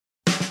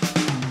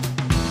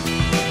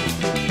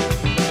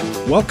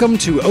Welcome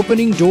to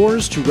Opening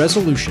Doors to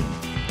Resolution,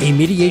 a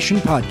mediation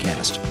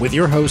podcast with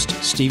your host,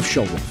 Steve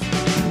Schulwolf.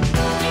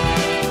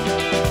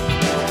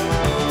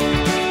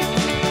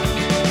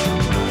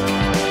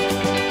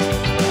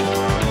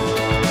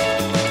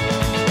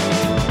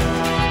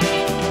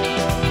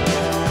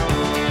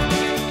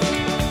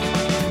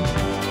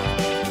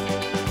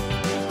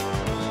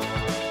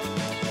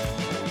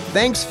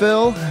 Thanks,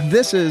 Phil.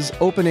 This is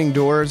Opening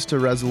Doors to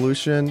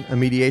Resolution, a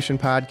mediation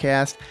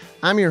podcast.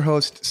 I'm your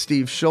host,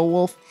 Steve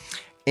Schulwolf.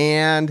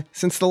 And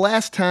since the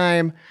last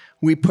time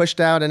we pushed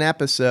out an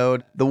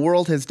episode, the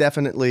world has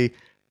definitely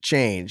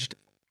changed.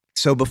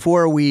 So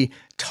before we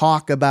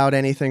talk about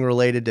anything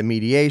related to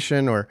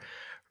mediation or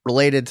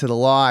related to the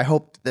law, I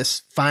hope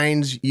this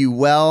finds you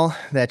well,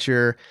 that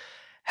you're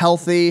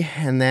healthy,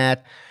 and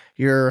that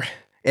you're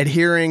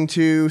adhering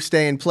to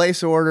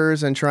stay-in-place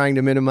orders and trying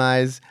to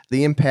minimize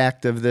the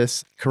impact of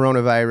this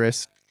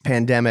coronavirus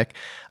pandemic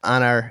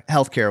on our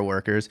healthcare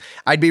workers.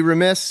 I'd be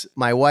remiss.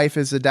 My wife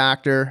is a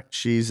doctor.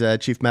 She's a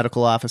chief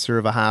medical officer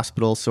of a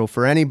hospital. So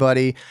for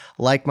anybody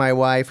like my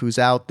wife who's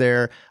out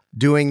there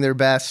doing their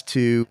best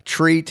to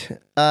treat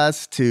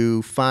us,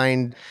 to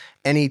find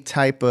any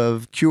type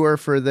of cure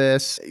for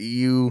this,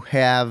 you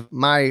have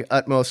my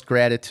utmost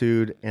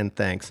gratitude and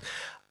thanks.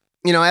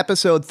 You know,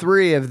 episode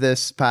 3 of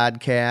this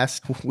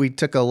podcast, we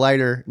took a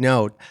lighter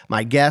note.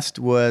 My guest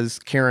was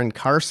Karen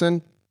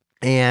Carson,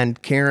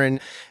 and Karen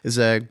is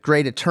a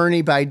great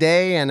attorney by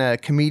day and a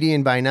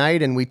comedian by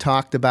night, and we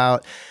talked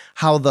about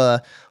how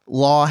the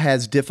law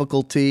has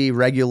difficulty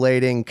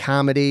regulating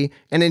comedy,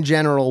 and in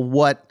general,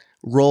 what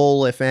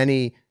role, if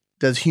any,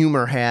 does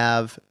humor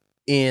have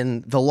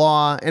in the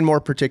law, and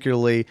more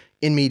particularly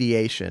in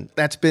mediation.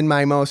 That's been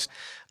my most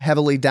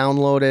heavily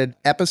downloaded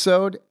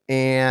episode,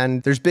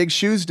 and there's big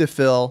shoes to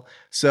fill.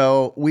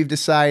 So we've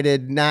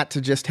decided not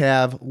to just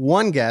have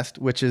one guest,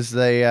 which is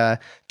the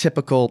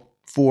typical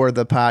for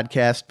the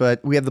podcast, but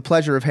we have the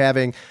pleasure of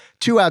having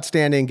 2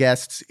 outstanding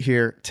guests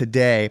here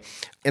today.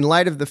 In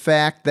light of the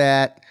fact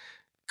that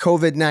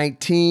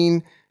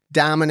COVID-19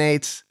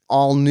 dominates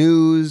all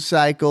news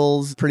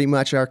cycles, pretty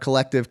much our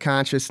collective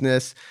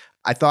consciousness,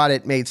 I thought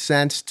it made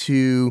sense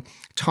to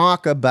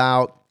talk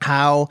about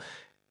how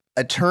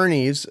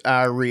attorneys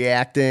are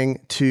reacting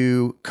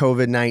to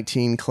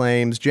COVID-19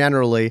 claims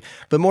generally,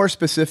 but more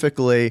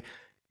specifically,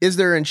 is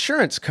there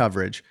insurance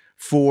coverage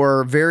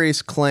for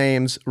various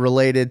claims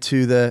related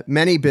to the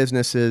many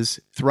businesses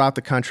throughout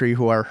the country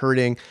who are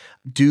hurting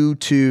due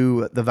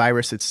to the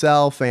virus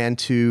itself and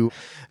to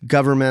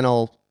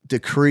governmental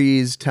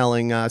decrees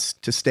telling us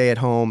to stay at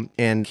home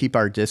and keep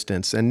our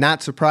distance. And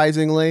not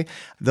surprisingly,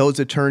 those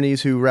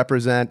attorneys who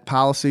represent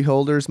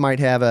policyholders might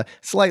have a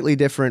slightly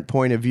different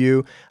point of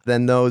view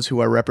than those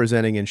who are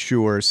representing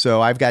insurers.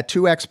 So I've got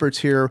 2 experts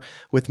here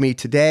with me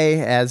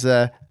today as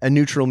a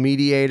neutral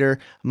mediator.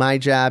 My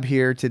job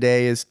here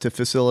today is to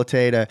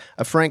facilitate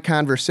a frank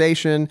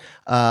conversation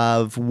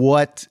of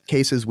what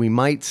cases we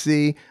might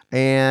see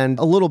and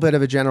a little bit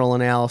of a general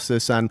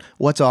analysis on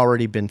what's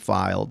already been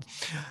filed.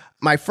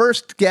 My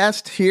first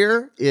guest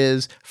here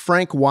is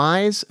Frank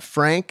Wise.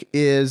 Frank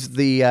is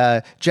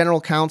the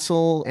general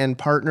counsel and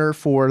partner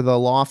for the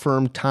law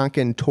firm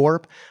Tonkin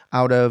Torp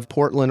out of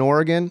Portland,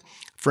 Oregon.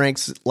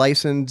 Frank's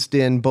licensed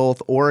in both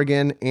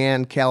Oregon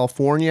and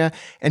California,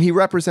 and he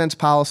represents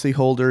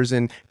policyholders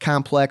in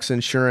complex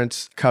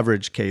insurance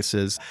coverage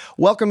cases.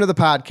 Welcome to the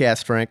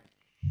podcast, Frank.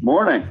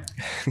 Morning.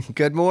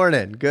 Good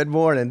morning. Good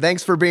morning.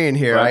 Thanks for being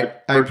here. I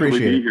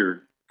appreciate it.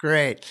 Here.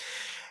 Great.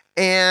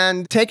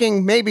 And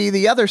taking maybe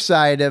the other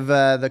side of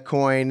the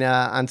coin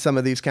on some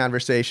of these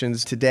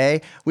conversations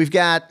today, we've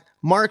got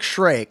Mark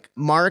Schrake.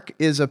 Mark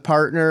is a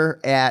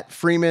partner at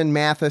Freeman,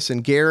 Mathis,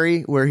 and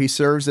Gary, where he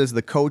serves as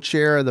the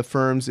co-chair of the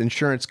firm's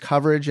insurance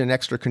coverage and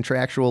extra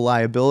contractual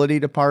liability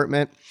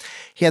department.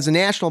 He has a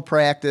national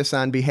practice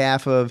on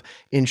behalf of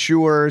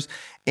insurers,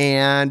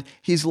 and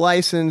he's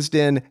licensed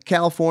in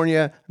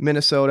California,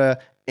 Minnesota,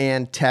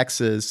 and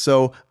Texas.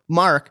 So,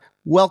 Mark,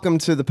 welcome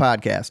to the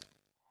podcast.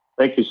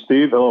 Thank you,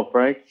 Steve. Hello,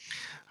 Frank.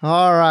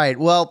 All right.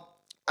 Well,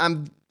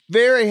 I'm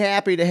very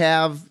happy to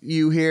have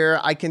you here.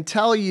 I can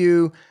tell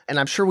you, and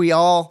I'm sure we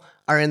all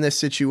are in this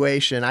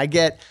situation, I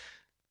get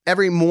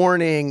every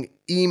morning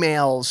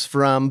emails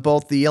from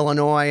both the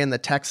Illinois and the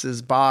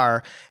Texas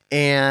bar,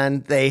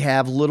 and they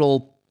have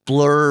little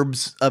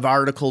blurbs of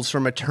articles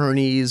from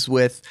attorneys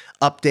with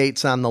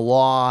updates on the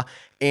law.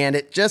 And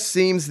it just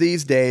seems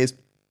these days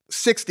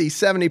 60,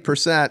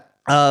 70%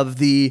 of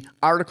the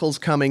articles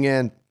coming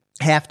in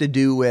have to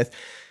do with,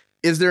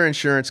 is there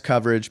insurance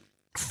coverage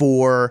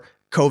for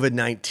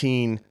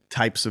COVID-19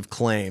 types of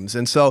claims?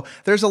 And so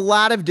there's a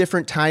lot of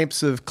different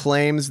types of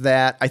claims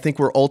that I think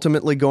we're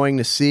ultimately going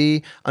to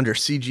see under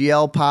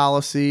CGL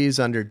policies,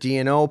 under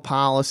D&O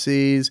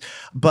policies,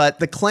 but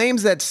the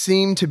claims that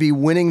seem to be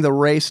winning the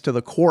race to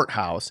the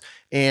courthouse.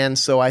 And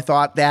so I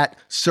thought that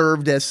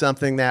served as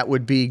something that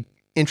would be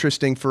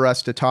interesting for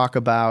us to talk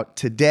about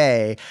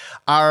today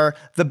are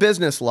the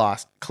business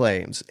loss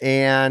claims.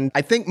 And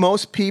I think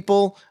most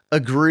people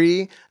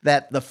agree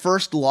that the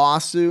first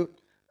lawsuit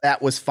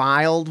that was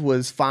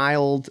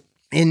filed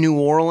in New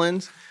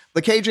Orleans.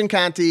 The Cajun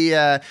Conti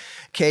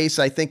case,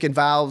 I think,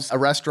 involves a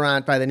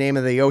restaurant by the name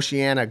of the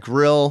Oceana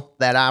Grill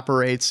that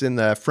operates in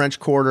the French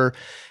Quarter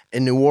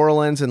in New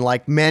Orleans, and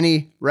like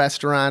many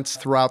restaurants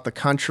throughout the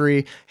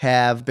country,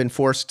 have been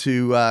forced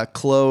to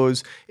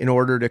close in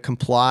order to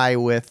comply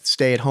with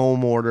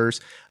stay-at-home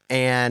orders.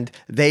 And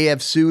they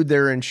have sued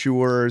their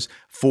insurers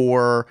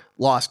for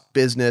lost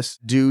business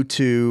due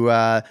to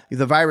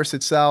the virus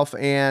itself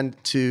and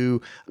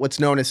to what's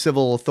known as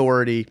civil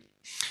authority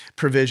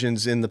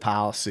provisions in the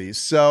policies.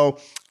 So,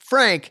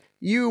 Frank,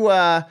 you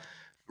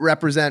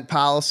represent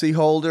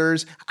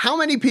policyholders. How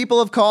many people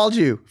have called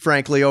you,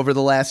 frankly, over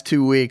the last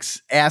 2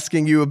 weeks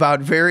asking you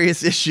about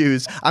various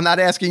issues? I'm not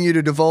asking you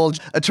to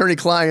divulge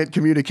attorney-client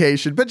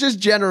communication, but just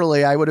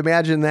generally, I would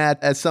imagine that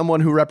as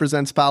someone who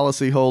represents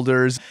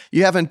policyholders,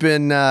 you haven't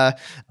been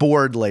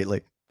bored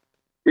lately.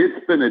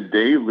 It's been a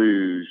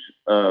deluge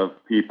of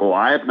people.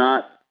 I have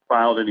not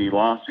filed any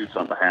lawsuits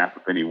on behalf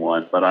of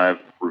anyone, but I've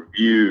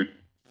reviewed,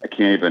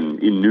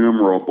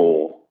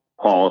 innumerable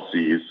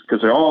policies,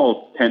 because they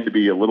all tend to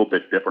be a little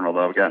bit different,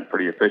 although I've gotten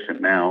pretty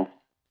efficient now.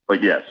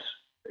 But yes,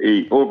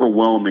 a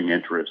overwhelming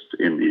interest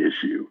in the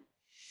issue.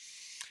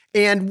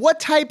 And what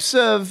types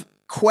of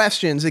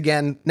questions,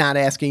 again, not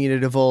asking you to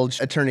divulge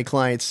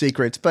attorney-client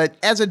secrets, but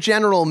as a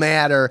general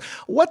matter,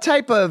 what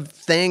type of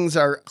things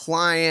are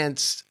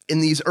clients in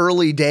these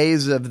early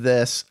days of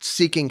this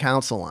seeking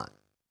counsel on?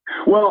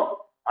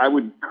 Well, I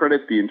would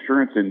credit the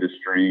insurance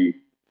industry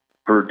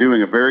for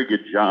doing a very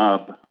good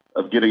job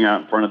of getting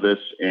out in front of this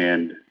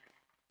and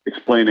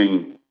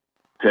explaining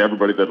to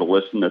everybody that'll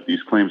listen that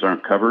these claims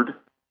aren't covered.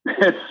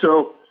 And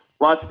so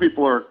lots of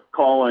people are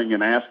calling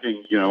and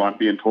asking, I'm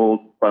being told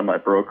by my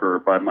broker or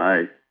by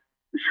my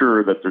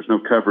insurer that there's no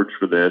coverage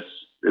for this.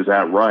 Is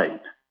that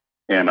right?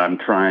 And I'm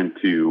trying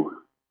to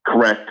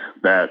correct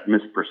that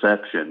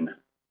misperception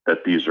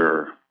that these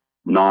are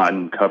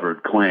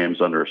non-covered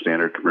claims under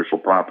standard commercial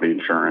property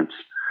insurance.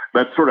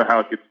 That's sort of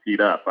how it gets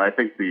teed up. I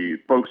think the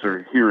folks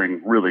are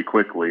hearing really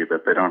quickly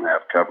that they don't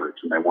have coverage,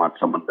 and they want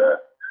someone to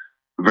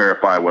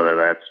verify whether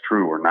that's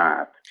true or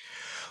not.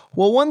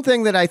 Well, one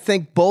thing that I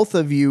think both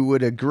of you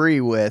would agree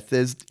with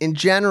is, in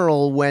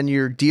general, when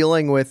you're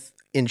dealing with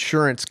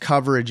insurance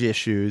coverage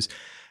issues,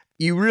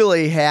 you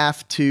really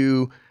have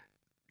to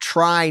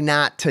try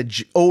not to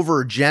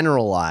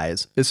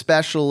overgeneralize,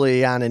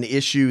 especially on an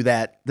issue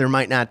that there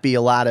might not be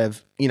a lot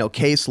of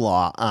case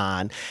law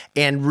on,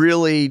 and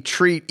really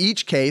treat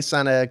each case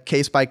on a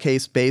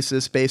case-by-case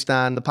basis based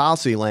on the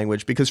policy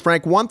language. Because,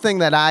 Frank, one thing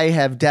that I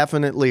have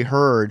definitely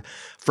heard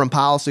from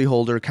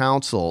policyholder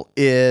counsel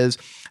is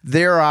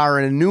there are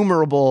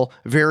innumerable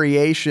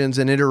variations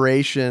and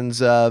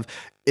iterations of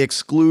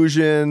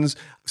exclusions,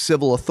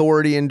 civil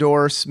authority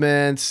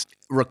endorsements,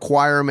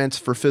 requirements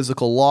for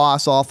physical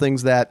loss, all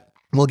things that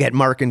we'll get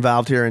Mark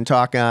involved here and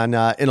talk on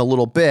in a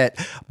little bit.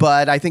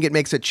 But I think it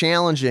makes it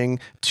challenging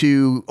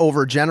to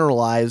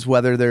overgeneralize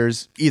whether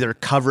there's either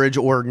coverage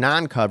or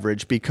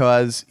non-coverage,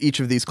 because each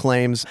of these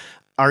claims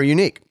are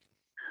unique.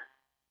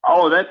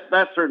 Oh,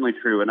 that's certainly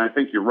true. And I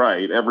think you're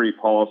right. Every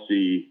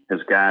policy has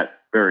got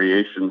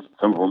variations.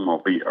 Some of them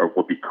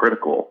will be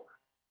critical.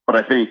 But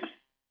I think,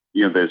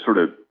 the sort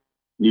of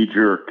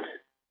knee-jerk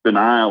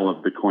denial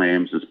of the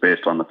claims is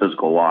based on the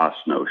physical loss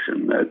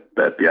notion,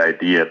 that the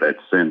idea that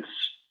since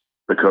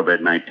the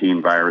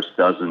COVID-19 virus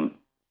doesn't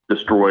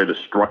destroy the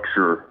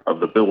structure of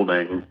the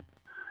building,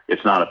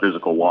 it's not a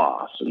physical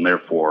loss. And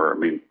therefore,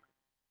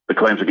 the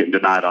claims are getting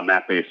denied on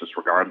that basis,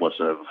 regardless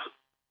of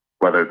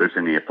whether there's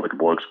any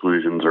applicable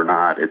exclusions or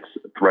not. It's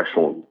a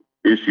threshold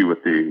issue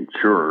with the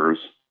insurers.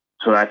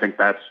 So I think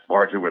that's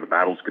largely where the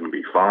battle's going to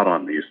be fought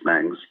on these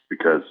things,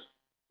 because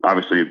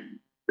obviously,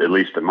 at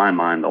least in my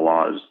mind, the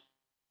law is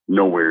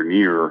nowhere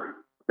near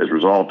as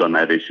resolved on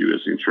that issue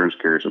as the insurance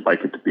carriers would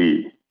like it to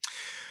be.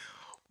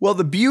 Well,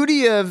 the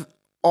beauty of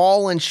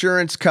all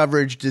insurance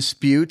coverage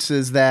disputes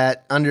is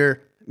that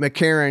under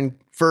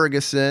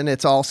McCarran-Ferguson,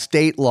 it's all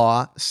state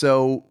law.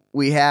 So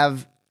we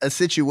have a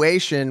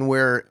situation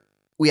where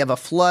we have a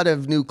flood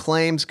of new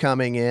claims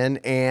coming in,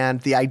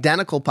 and the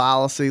identical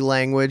policy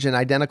language and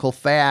identical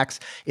facts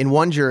in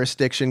one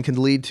jurisdiction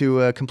can lead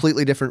to a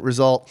completely different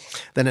result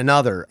than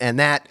another. And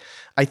that,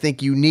 I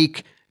think,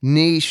 unique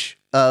niche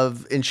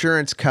of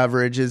insurance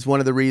coverage is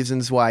one of the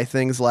reasons why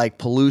things like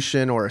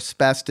pollution or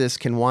asbestos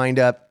can wind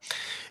up,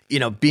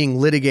 being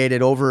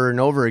litigated over and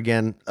over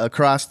again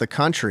across the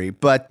country.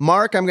 But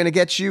Mark, I'm going to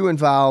get you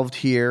involved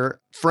here.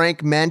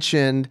 Frank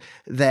mentioned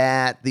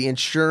that the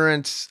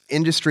insurance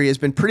industry has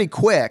been pretty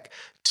quick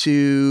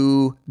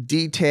to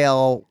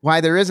detail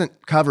why there isn't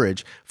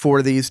coverage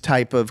for these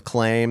type of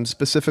claims.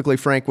 Specifically,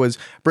 Frank was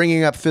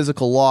bringing up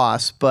physical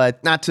loss,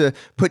 but not to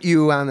put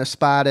you on the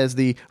spot as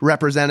the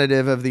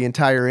representative of the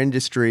entire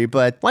industry,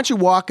 but why don't you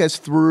walk us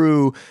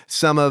through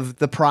some of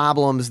the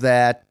problems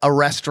that a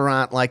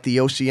restaurant like the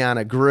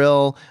Oceana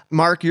Grill.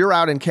 Mark, you're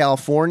out in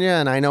California,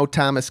 and I know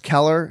Thomas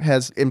Keller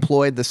has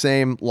employed the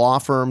same law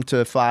firm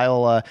to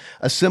file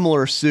a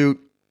similar suit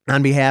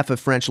on behalf of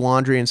French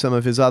Laundry and some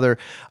of his other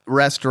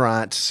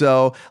restaurants.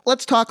 So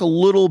let's talk a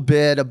little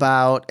bit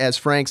about, as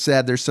Frank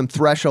said, there's some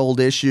threshold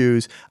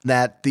issues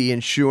that the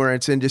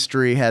insurance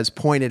industry has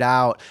pointed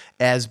out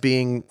as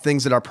being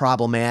things that are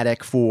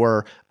problematic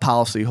for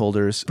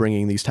policyholders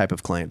bringing these type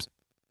of claims.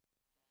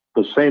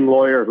 The same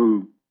lawyer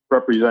who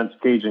represents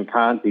Cajun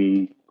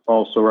Conti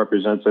also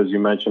represents, as you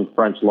mentioned,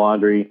 French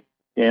Laundry.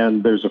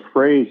 And there's a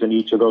phrase in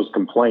each of those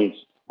complaints.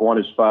 One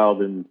is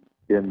filed in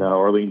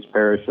Orleans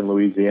Parish in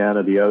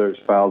Louisiana. The other is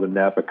filed in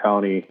Napa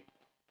County,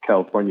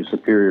 California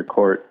Superior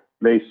Court.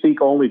 They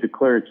seek only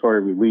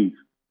declaratory relief.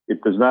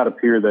 It does not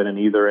appear that in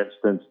either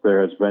instance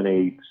there has been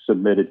a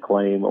submitted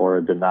claim or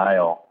a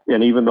denial.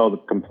 And even though the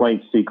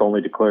complaints seek only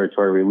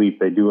declaratory relief,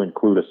 they do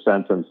include a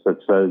sentence that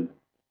says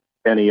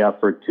any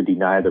effort to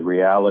deny the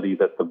reality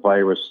that the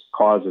virus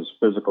causes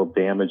physical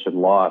damage and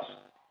loss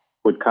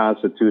would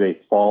constitute a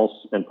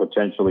false and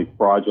potentially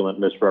fraudulent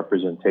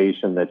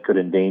misrepresentation that could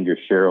endanger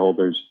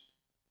shareholders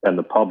and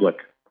the public.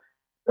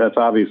 That's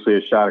obviously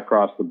a shot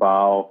across the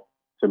bow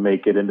to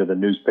make it into the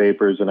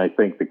newspapers. And I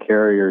think the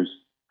carriers,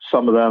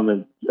 some of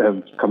them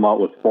have come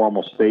out with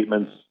formal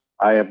statements.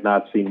 I have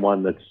not seen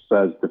one that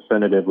says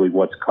definitively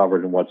what's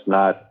covered and what's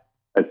not.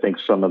 I think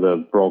some of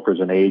the brokers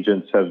and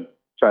agents have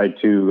tried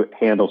to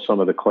handle some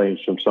of the claims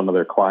from some of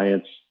their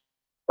clients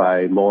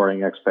by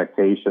lowering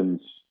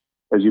expectations.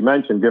 As you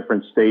mentioned,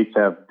 different states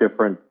have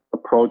different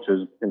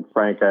approaches. And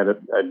Frank,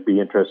 I'd be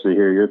interested to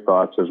hear your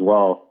thoughts as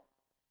well.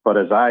 But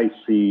as I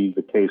see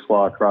the case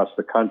law across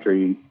the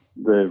country,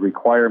 the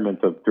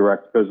requirement of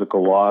direct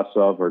physical loss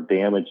of or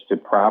damage to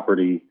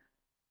property,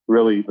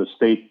 really the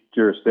state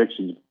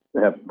jurisdictions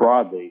have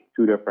broadly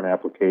two different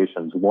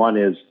applications. One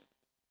is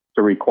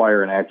to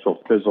require an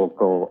actual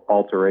physical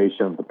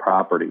alteration of the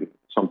property,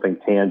 something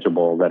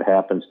tangible that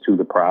happens to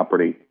the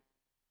property.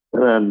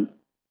 And then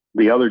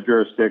the other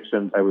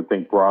jurisdictions I would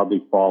think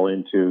broadly fall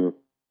into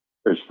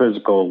there's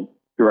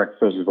direct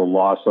physical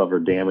loss of or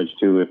damage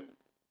to if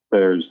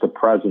there's the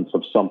presence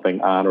of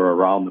something on or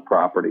around the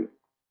property.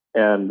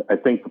 And I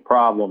think the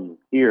problem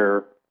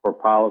here for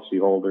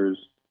policyholders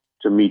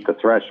to meet the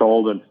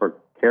threshold and for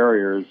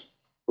carriers,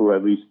 who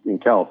at least in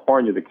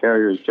California, the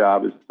carrier's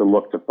job is to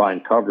look to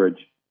find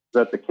coverage,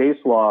 that the case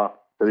law,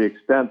 to the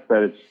extent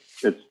that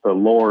it's the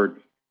lowered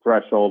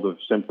threshold of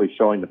simply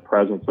showing the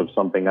presence of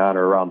something on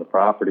or around the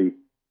property,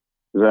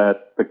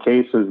 that the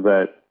cases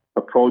that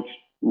approach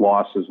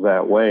losses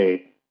that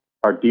way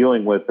are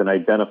dealing with an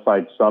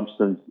identified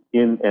substance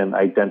in an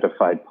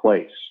identified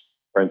place.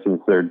 For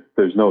instance,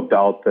 there's no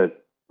doubt that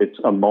it's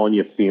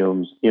ammonia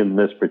fumes in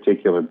this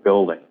particular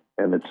building,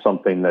 and it's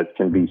something that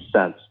can be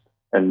sensed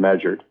and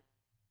measured.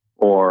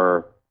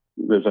 Or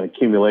there's an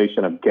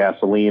accumulation of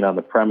gasoline on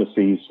the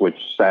premises, which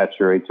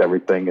saturates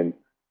everything and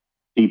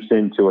seeps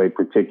into a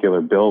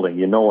particular building.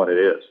 You know what it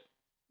is.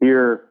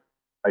 Here,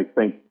 I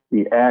think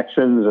the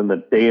actions and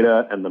the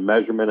data and the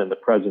measurement and the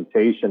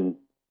presentation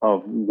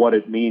of what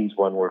it means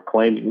when we're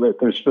claiming that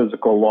there's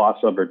physical loss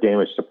of or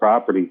damage to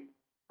property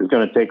is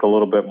going to take a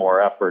little bit more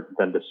effort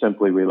than to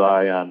simply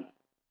rely on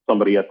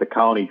somebody at the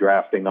county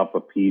drafting up a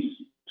piece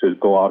to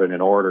go out in an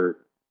order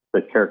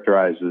that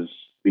characterizes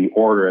the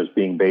order as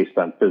being based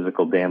on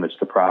physical damage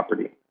to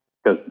property,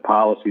 because the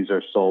policies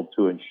are sold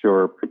to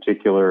insure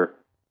particular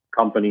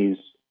companies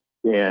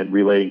and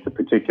relating to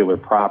particular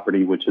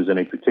property, which is in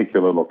a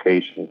particular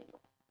location.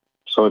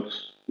 So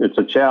it's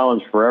a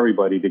challenge for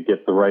everybody to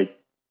get the right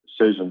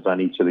decisions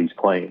on each of these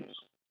claims.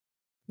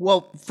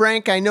 Well,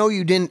 Frank, I know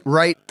you didn't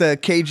write the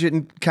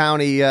Cajun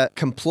County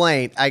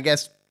complaint. I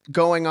guess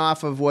going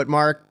off of what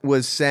Mark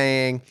was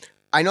saying,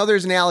 I know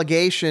there's an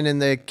allegation in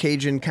the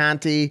Cajun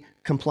Conti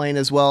complaint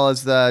as well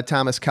as the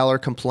Thomas Keller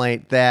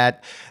complaint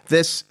that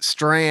this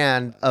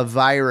strand of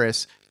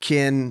virus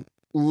can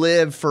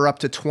live for up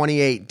to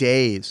 28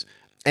 days.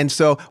 And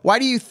so why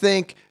do you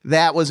think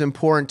that was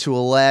important to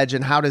allege,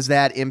 and how does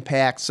that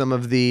impact some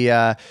of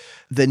the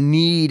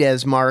need,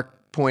 as Mark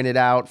pointed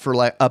out, for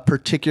like a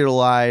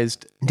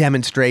particularized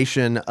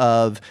demonstration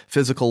of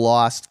physical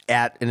loss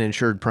at an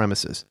insured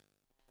premises?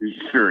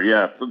 Sure,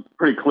 yeah.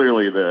 Pretty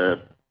clearly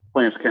the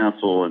Plaintiffs'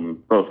 Counsel in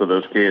both of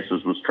those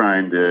cases was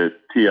trying to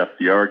tee up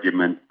the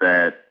argument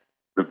that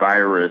the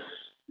virus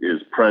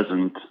is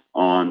present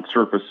on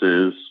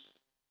surfaces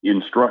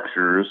in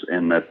structures,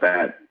 and that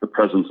the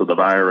presence of the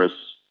virus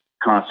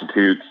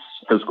constitutes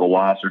physical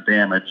loss or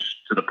damage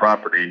to the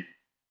property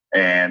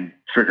and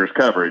triggers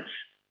coverage.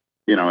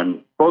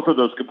 And both of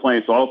those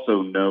complaints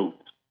also note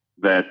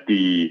that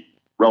the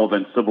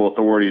relevant civil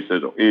authorities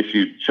that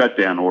issued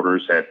shutdown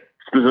orders had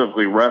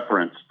specifically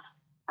referenced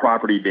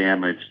property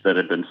damage that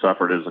had been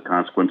suffered as a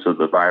consequence of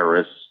the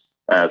virus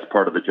as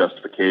part of the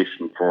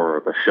justification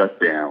for the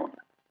shutdown,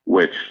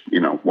 which,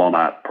 while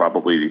not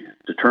probably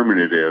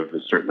determinative,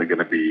 is certainly going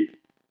to be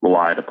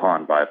relied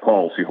upon by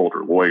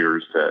policyholder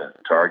lawyers to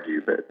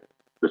argue that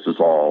this is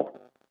all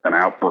an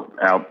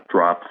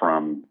outdrop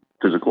from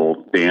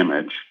physical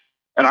damage.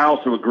 And I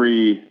also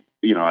agree,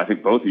 I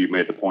think both of you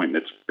made the point,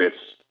 and it's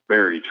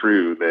very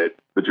true that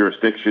the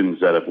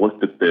jurisdictions that have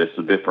looked at this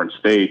in different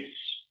states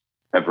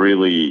have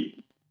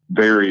really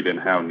varied in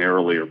how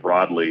narrowly or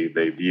broadly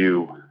they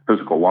view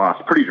physical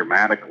loss pretty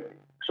dramatically.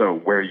 So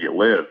where you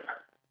live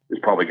is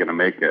probably going to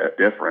make a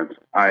difference.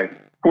 I'm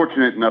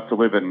fortunate enough to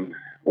live in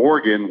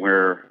Oregon,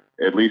 where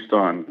at least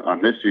on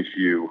this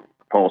issue,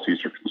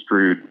 policies are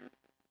construed,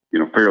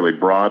 fairly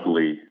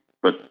broadly.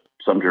 But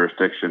some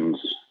jurisdictions,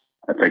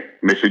 I think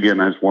Michigan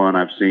has one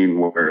I've seen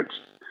where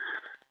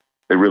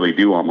they really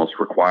do almost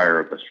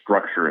require the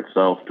structure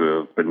itself to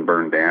have been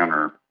burned down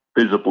or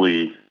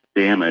visibly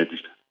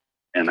damaged,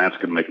 and that's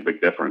going to make a big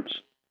difference.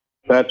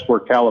 That's where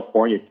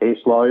California case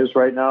law is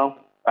right now.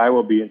 I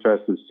will be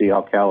interested to see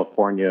how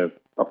California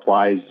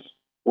applies,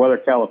 whether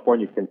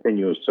California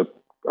continues to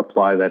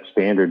apply that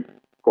standard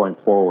going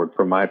forward.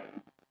 From my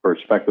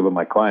perspective of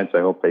my clients, I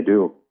hope they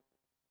do.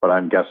 But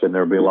I'm guessing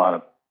there'll be a lot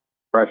of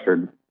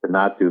pressure to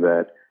not do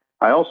that.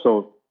 I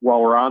also,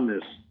 while we're on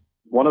this,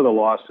 one of the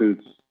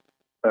lawsuits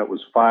that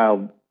was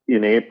filed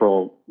in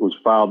April was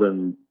filed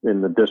in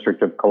the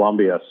District of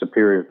Columbia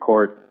Superior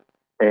Court.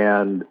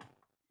 And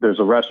there's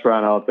a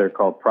restaurant out there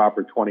called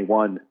Proper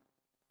 21.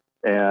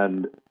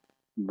 And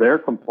their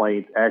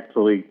complaint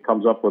actually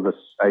comes up with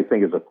I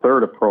think is a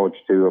third approach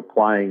to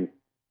applying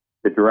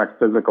the direct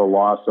physical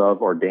loss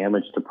of or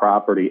damage to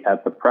property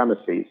at the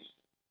premises.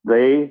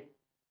 They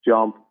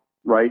jump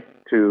right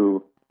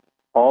to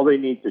all they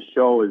need to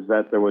show is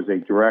that there was a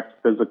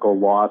direct physical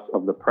loss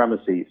of the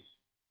premises.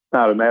 It's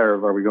not a matter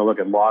of, are we going to look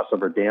at loss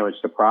of or damage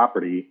to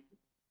property?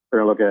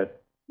 They're going to look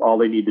at all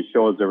they need to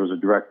show is there was a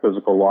direct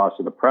physical loss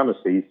of the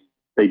premises.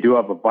 They do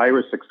have a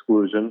virus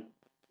exclusion,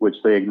 which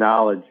they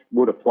acknowledge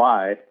would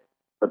apply,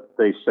 but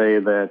they say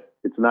that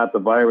it's not the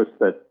virus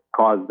that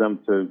caused them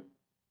to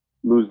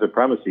lose the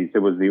premises. It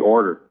was the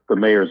order, the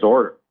mayor's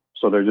order.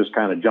 So they're just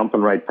kind of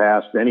jumping right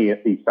past any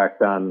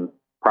effect on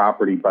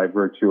property by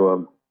virtue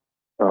of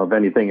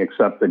anything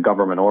except the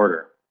government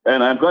order.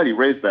 And I'm glad you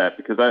raised that,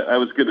 because I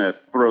was going to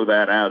throw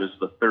that out as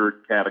the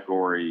third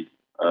category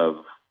of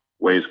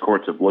ways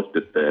courts have looked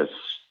at this,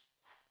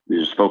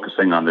 just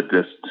focusing on the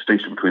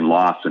distinction between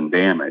loss and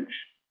damage.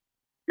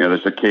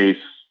 There's a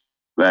case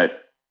that's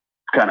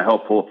kind of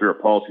helpful if you're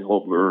a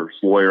policyholder's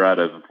lawyer out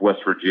of West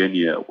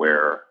Virginia,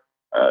 where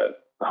the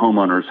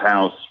homeowner's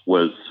house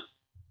was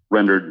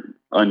rendered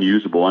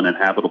unusable,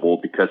 uninhabitable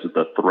because of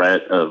the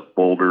threat of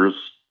boulders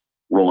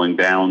rolling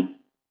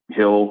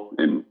downhill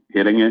and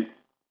hitting it.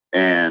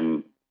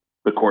 And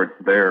the court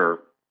there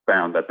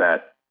found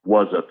that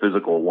was a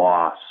physical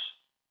loss,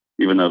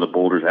 even though the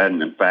boulders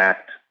hadn't in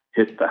fact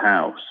hit the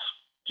house.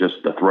 Just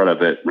the threat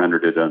of it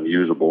rendered it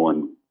unusable.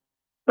 And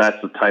that's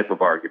the type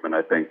of argument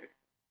I think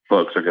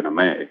folks are going to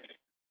make.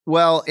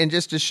 Well, and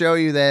just to show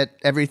you that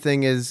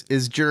everything is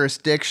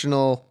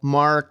jurisdictional,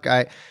 Mark,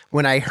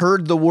 when I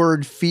heard the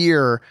word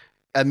fear,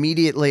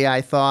 immediately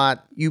I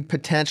thought you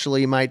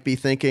potentially might be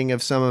thinking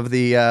of some of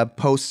the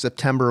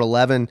post-September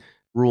 11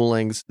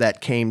 rulings that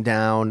came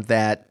down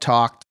that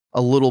talked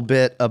a little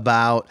bit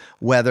about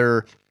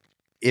whether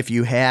if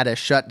you had a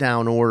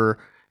shutdown order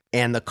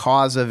and the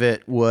cause of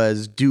it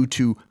was due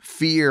to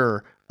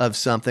fear of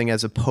something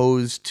as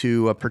opposed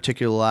to a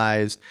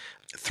particularized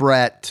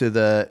threat to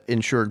the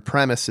insured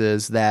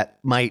premises, that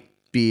might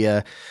be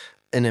an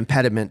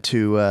impediment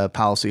to a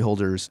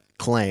policyholder's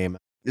claim.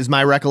 Is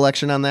my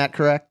recollection on that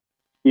correct?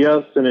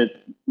 Yes, and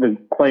the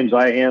claims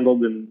I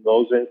handled in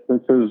those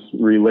instances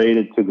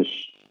related to the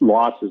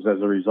losses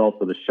as a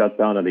result of the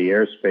shutdown of the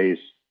airspace.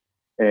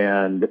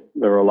 And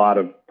there were a lot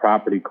of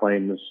property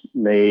claims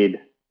made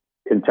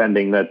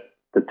contending that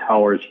the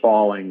towers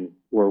falling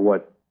were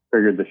what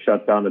triggered the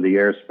shutdown of the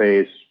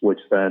airspace, which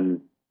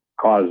then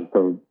caused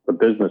the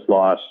business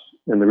loss.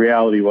 And the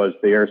reality was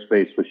the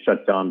airspace was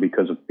shut down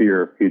because of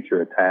fear of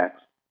future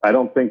attacks. I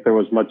don't think there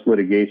was much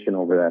litigation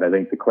over that. I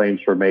think the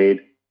claims were made,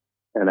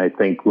 and I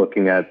think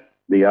looking at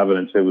the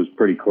evidence, it was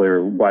pretty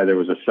clear why there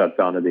was a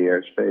shutdown of the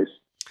airspace.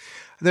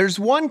 There's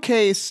one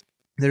case,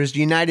 there's the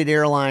United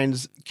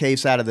Airlines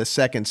case out of the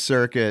Second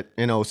Circuit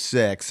in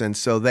 2006. And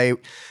so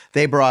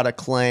they brought a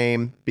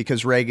claim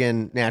because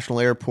Reagan National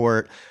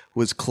Airport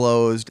was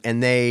closed,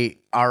 and they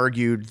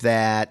argued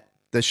that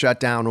the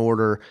shutdown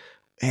order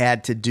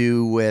had to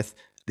do with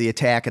the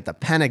attack at the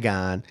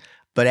Pentagon,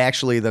 but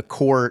actually the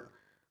court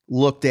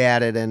looked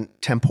at it, and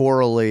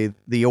temporally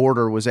the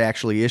order was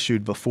actually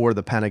issued before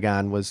the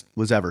Pentagon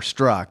was ever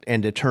struck,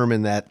 and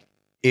determined that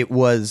it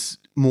was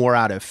more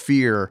out of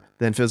fear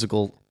than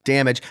physical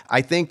damage.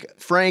 I think,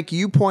 Frank,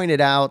 you pointed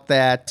out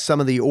that some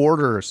of the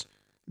orders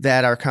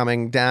that are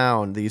coming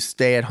down, these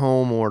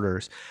stay-at-home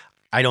orders,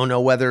 I don't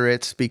know whether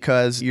it's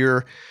because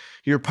you're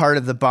part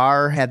of the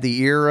bar, had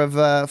the ear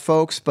of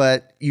folks,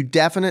 but you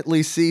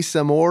definitely see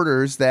some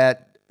orders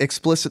that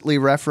explicitly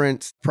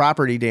reference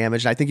property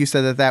damage. I think you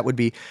said that would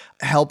be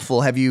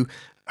helpful. Have you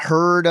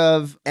heard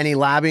of any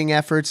lobbying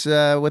efforts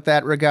with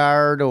that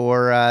regard,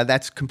 or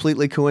that's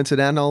completely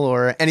coincidental,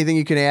 or anything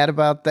you can add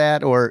about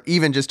that, or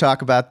even just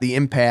talk about the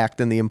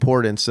impact and the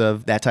importance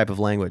of that type of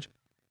language?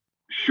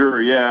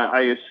 Sure. Yeah.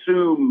 I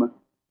assume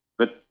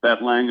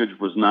that language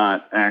was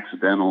not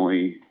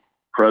accidentally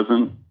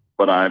present,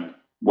 but I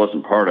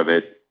wasn't part of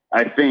it.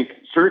 I think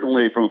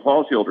certainly from a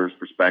policyholder's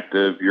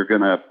perspective, you're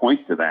going to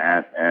point to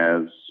that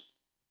as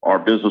our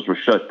business was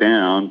shut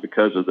down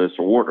because of this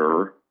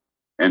order,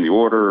 and the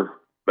order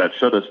that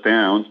shut us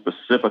down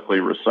specifically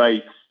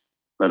recites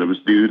that it was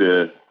due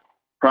to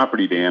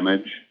property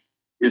damage,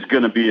 is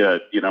going to be a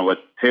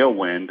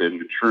tailwind,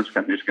 and insurance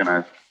companies going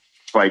to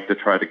fight to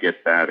try to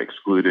get that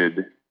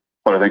excluded.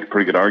 But I think a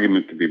pretty good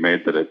argument can be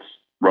made that it's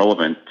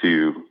relevant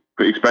to,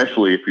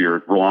 especially if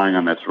you're relying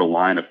on that sort of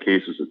line of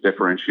cases that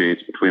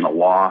differentiates between a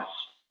loss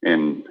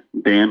and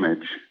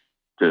damage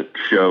to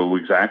show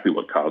exactly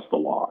what caused the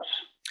loss.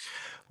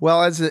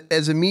 Well,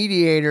 as a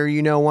mediator,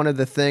 one of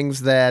the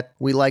things that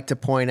we like to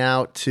point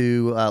out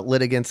to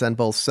litigants on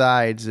both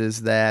sides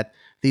is that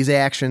these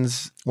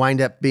actions wind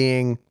up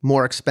being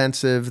more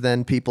expensive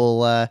than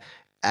people,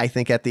 I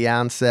think, at the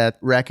onset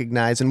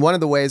recognize. And one of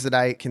the ways that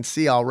I can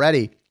see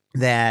already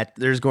that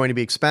there's going to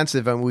be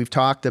expensive, and we've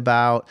talked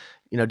about,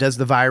 does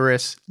the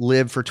virus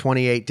live for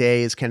 28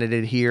 days? Can it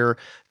adhere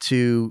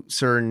to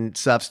certain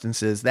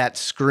substances? That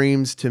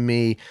screams to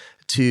me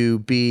to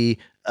be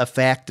a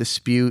fact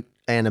dispute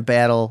and a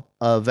battle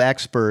of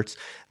experts.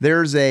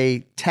 There's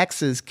a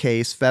Texas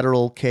case,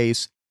 federal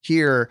case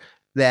here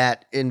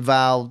that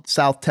involved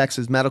South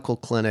Texas medical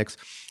clinics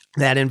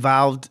that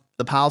involved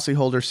the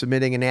policyholder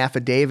submitting an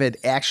affidavit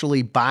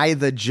actually by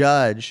the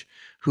judge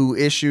who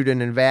issued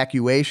an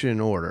evacuation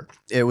order.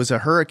 It was a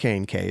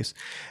hurricane case.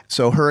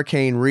 So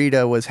Hurricane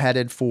Rita was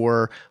headed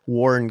for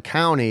Warren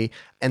County,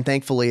 and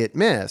thankfully it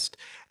missed.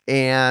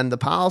 And the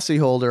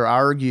policyholder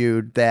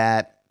argued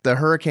that the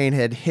hurricane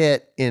had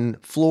hit in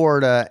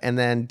Florida and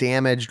then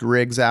damaged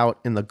rigs out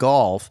in the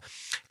Gulf,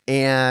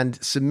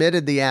 and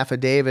submitted the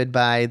affidavit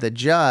by the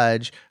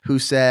judge, who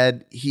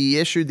said he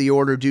issued the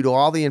order due to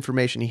all the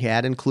information he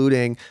had,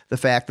 including the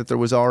fact that there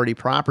was already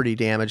property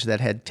damage that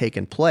had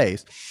taken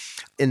place.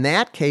 In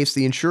that case,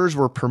 the insurers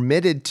were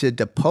permitted to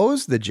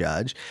depose the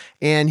judge,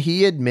 and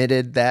he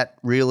admitted that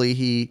really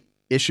he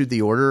issued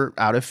the order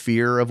out of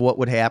fear of what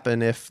would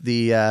happen if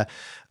the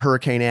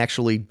hurricane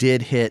actually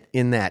did hit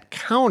in that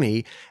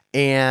county.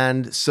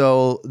 And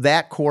so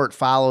that court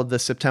followed the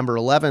September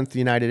 11th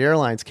United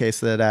Airlines case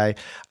that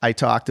I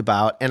talked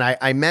about. And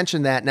I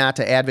mentioned that not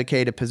to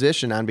advocate a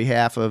position on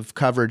behalf of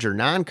coverage or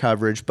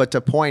non-coverage, but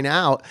to point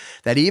out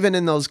that even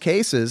in those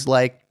cases,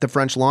 like the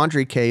French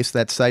Laundry case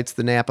that cites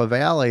the Napa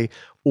Valley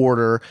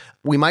order,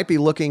 we might be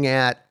looking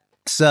at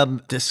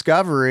some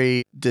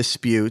discovery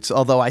disputes,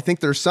 although I think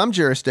there's some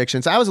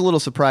jurisdictions. I was a little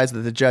surprised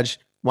that the judge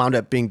wound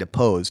up being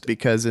deposed,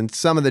 because in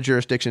some of the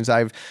jurisdictions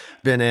I've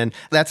been in,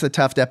 that's a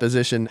tough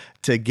deposition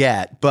to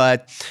get.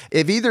 But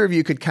if either of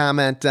you could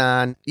comment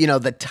on,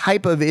 the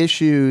type of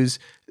issues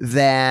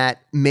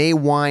that may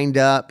wind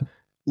up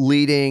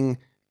leading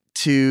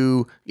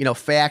to,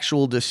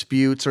 factual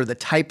disputes, or the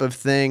type of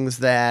things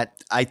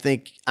that I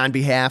think on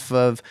behalf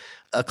of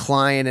a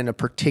client in a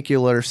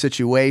particular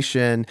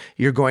situation,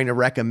 you're going to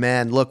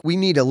recommend, look, we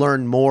need to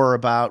learn more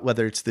about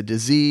whether it's the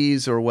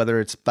disease or whether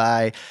it's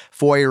by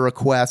FOIA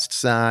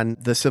requests on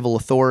the civil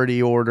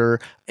authority order.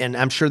 And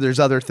I'm sure there's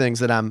other things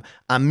that I'm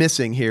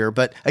missing here.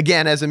 But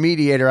again, as a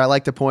mediator, I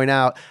like to point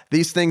out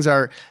these things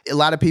are, a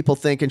lot of people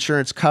think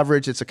insurance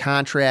coverage, it's a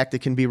contract, it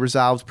can be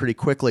resolved pretty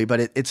quickly.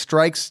 But it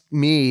strikes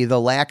me the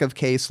lack of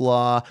case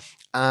law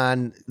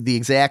on the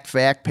exact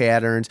fact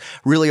patterns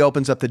really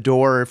opens up the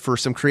door for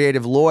some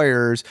creative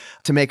lawyers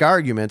to make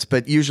arguments,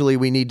 but usually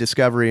we need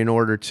discovery in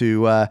order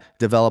to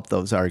develop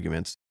those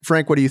arguments.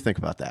 Frank, what do you think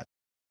about that?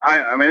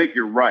 I think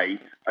you're right.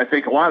 I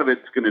think a lot of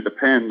it's going to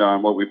depend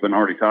on what we've been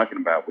already talking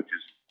about, which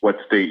is what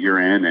state you're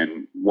in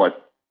and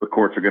what the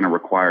courts are going to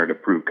require to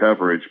prove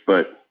coverage.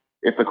 But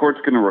if the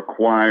court's going to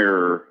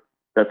require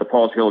that the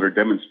policyholder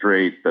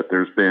demonstrate that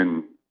there's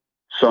been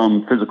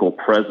some physical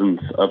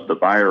presence of the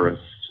virus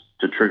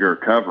to trigger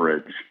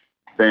coverage,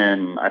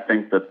 then I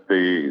think that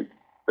the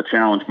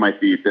challenge might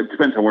be, it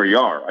depends on where you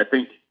are. I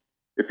think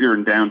if you're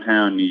in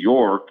downtown New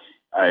York,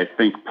 I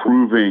think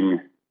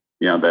proving,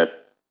 that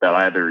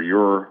either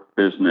your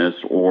business,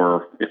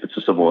 or if it's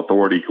a civil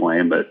authority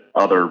claim, that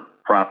other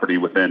property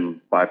within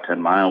 5-10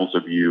 miles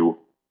of you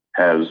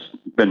has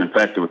been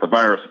infected with the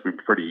virus would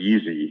be pretty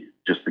easy,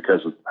 just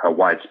because of how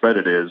widespread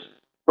it is.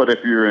 But if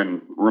you're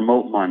in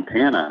remote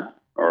Montana,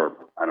 or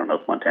I don't know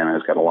if Montana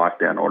has got a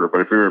lockdown order,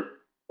 but if you're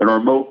in a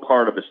remote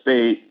part of a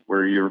state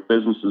where your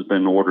business has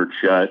been ordered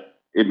shut,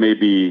 it may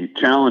be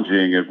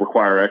challenging. It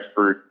require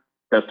expert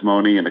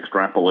testimony and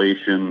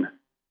extrapolation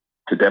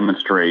to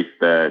demonstrate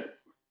that,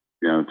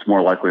 it's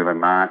more likely than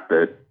not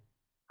that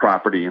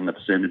property in the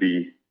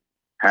vicinity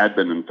had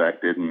been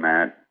infected, and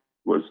that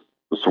was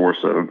the source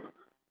of,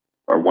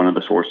 or one of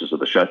the sources of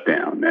the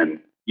shutdown. And,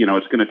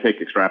 it's going to take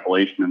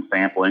extrapolation and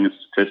sampling and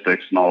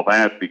statistics and all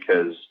that,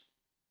 because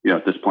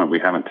at this point, we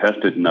haven't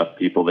tested enough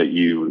people that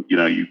you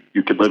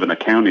could live in a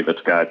county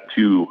that's got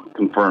 2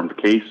 confirmed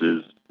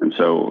cases. And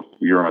so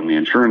you're on the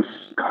insurance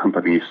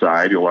company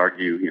side, you'll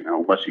argue,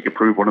 unless you can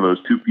prove one of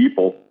those 2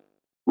 people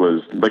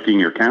was licking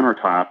your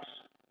countertops,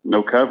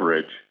 no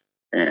coverage.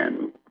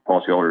 And the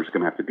policyholder is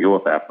going to have to deal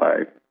with that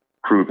by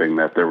proving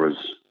that there was,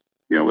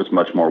 it was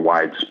much more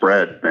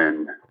widespread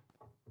than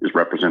is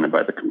represented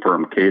by the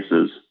confirmed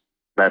cases,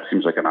 that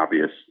seems like an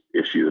obvious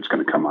issue that's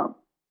going to come up.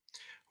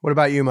 What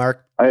about you,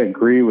 Mark? I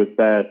agree with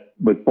that,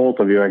 with both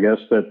of you. I guess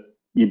that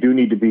you do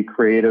need to be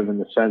creative in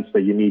the sense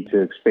that you need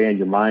to expand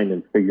your mind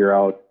and figure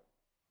out,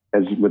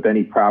 as with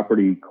any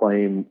property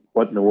claim,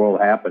 what in the world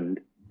happened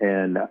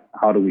and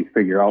how do we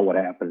figure out what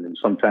happened. And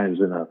sometimes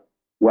in a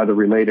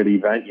weather-related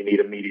event, you need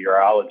a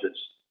meteorologist.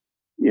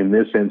 In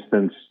this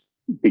instance,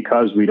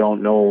 because we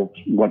don't know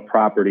what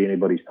property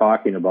anybody's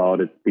talking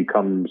about, it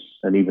becomes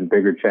an even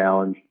bigger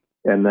challenge.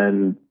 And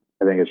then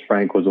I think, as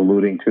Frank was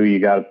alluding to, you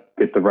got to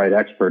get the right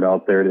expert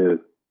out there to,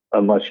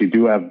 unless you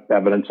do have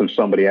evidence of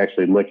somebody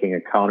actually licking a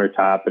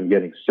countertop and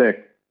getting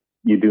sick,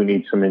 you do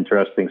need some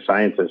interesting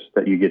scientists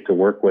that you get to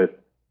work with.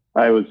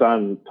 I was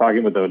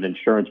talking with an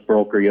insurance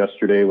broker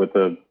yesterday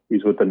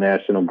he's with the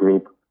National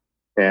Group,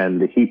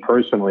 and he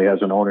personally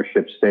has an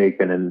ownership stake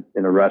in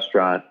a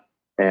restaurant.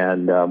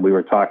 And we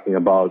were talking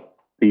about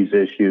these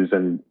issues,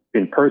 and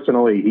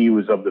personally, he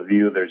was of the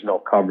view there's no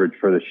coverage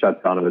for the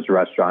shutdown of his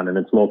restaurant, and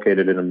it's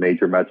located in a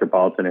major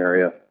metropolitan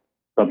area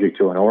subject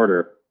to an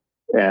order.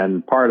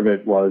 And part of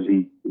it was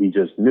he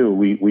just knew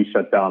we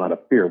shut down out of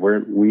fear.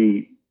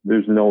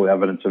 There's no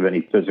evidence of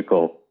any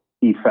physical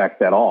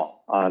effect at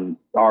all on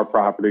our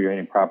property or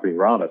any property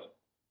around us.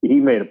 He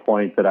made a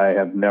point that I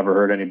have never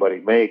heard anybody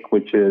make,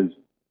 which is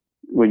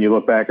when you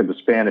look back at the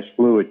Spanish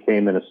flu, it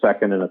came in a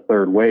second and a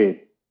third wave.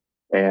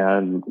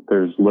 And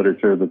there's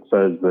literature that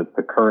says that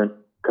the current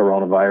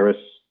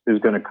coronavirus is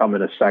going to come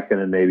in a second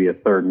and maybe a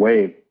third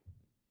wave.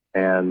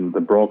 And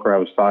the broker I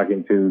was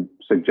talking to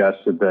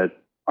suggested that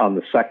on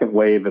the second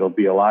wave, it'll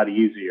be a lot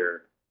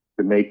easier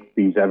to make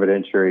these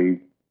evidentiary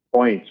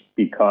points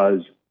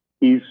because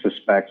he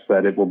suspects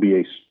that it will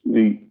be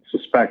he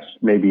suspects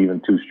maybe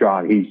even too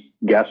strong. He's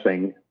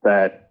guessing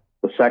that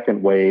the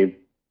second wave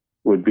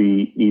would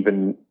be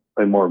even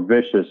a more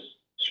vicious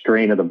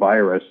strain of the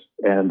virus,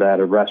 and that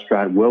a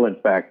restaurant will in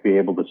fact be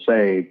able to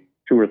say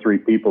 2 or 3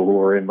 people who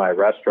are in my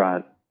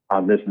restaurant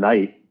on this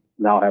night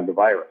now have the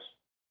virus.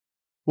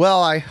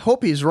 Well, I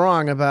hope he's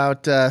wrong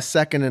about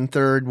second and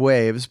third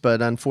waves,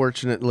 but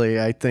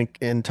unfortunately, I think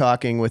in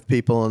talking with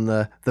people in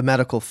the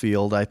medical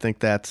field, I think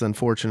that's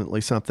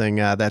unfortunately something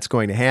that's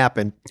going to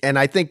happen. And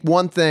I think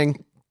one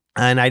thing,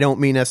 and I don't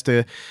mean us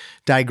to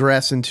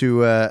digress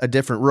into a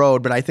different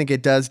road, but I think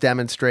it does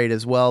demonstrate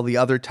as well the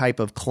other type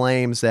of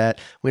claims that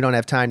we don't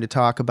have time to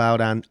talk about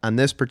on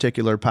this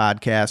particular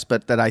podcast,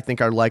 but that I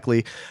think are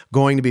likely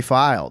going to be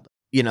filed.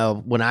 You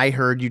know, when I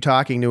heard you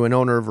talking to an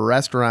owner of a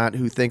restaurant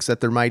who thinks that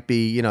there might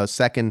be,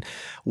 second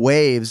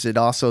waves, it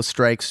also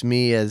strikes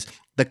me as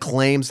the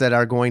claims that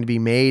are going to be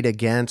made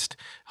against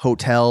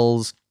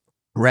hotels,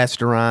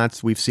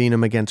 restaurants. We've seen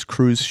them against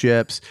cruise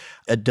ships,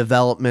 a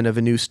development of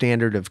a new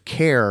standard of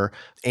care,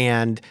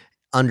 and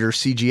under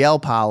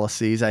CGL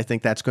policies, I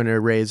think that's going to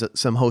raise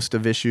some host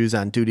of issues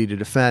on duty to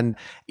defend,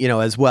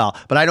 as well.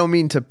 But I don't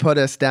mean to put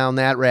us down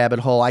that rabbit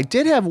hole. I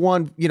did have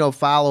one,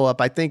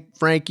 follow-up. I think,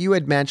 Frank, you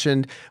had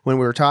mentioned when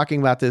we were talking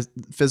about this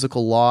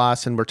physical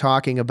loss, and we're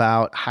talking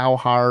about how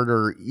hard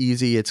or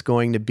easy it's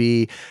going to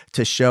be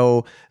to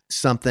show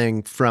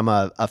something from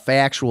a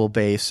factual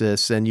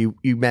basis. And you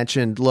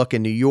mentioned, look,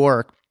 in New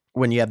York,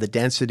 when you have the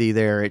density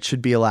there, it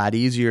should be a lot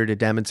easier to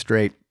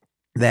demonstrate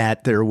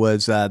that there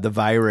was the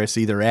virus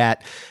either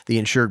at the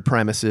insured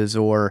premises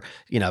or,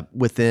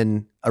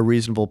 within a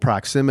reasonable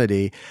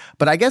proximity.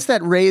 But I guess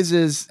that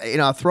raises,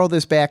 I'll throw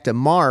this back to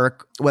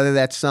Mark, whether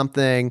that's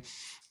something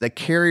the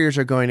carriers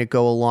are going to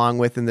go along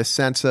with in the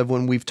sense of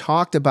when we've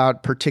talked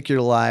about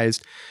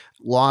particularized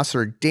loss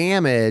or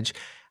damage,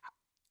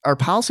 are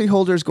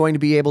policyholders going to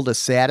be able to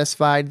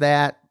satisfy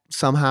that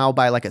somehow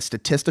by like a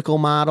statistical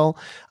model?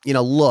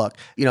 Look,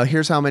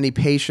 here's how many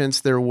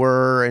patients there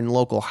were in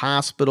local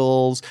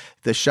hospitals.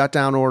 The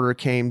shutdown order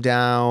came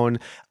down.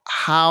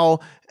 How,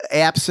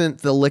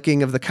 absent the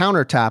licking of the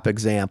countertop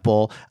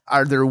example,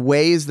 are there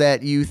ways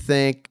that you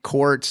think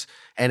courts,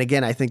 and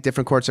again, I think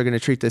different courts are going to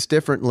treat this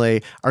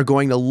differently, are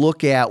going to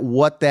look at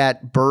what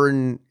that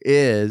burden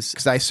is?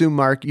 Because I assume,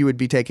 Mark, you would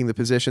be taking the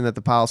position that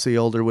the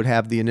policyholder would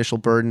have the initial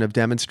burden of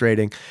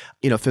demonstrating,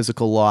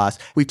 physical loss.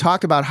 We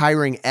talked about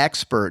hiring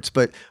experts,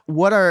 but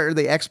what are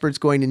the experts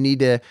going to need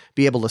to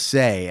be able to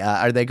say?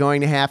 Are they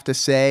going to have to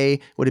say,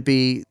 would it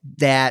be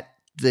that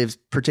the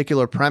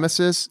particular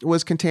premises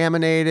was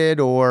contaminated,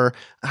 or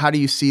how do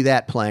you see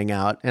that playing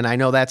out? And I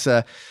know that's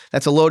a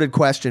loaded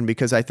question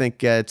because I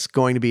think it's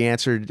going to be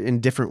answered in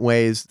different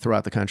ways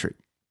throughout the country.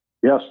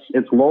 Yes,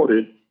 it's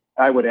loaded.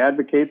 I would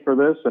advocate for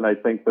this, and I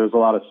think there's a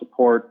lot of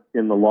support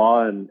in the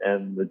law and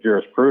the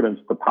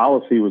jurisprudence. The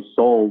policy was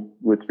sold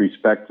with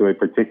respect to a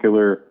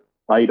particular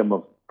item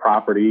of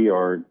property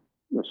or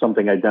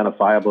something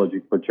identifiable that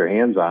you put your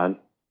hands on,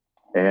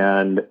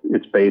 and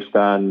it's based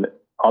on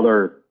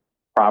other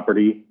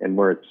property and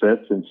where it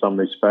sits in some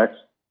respects.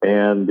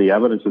 And the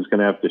evidence is going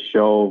to have to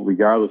show,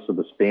 regardless of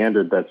the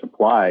standard that's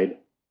applied,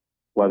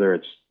 whether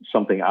it's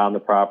something on the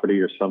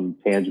property or some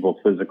tangible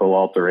physical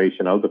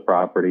alteration of the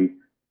property.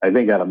 I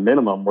think at a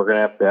minimum, we're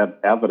going to have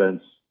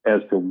evidence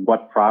as to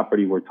what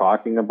property we're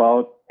talking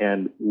about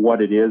and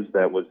what it is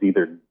that was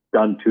either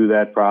done to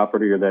that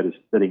property or that is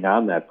sitting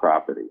on that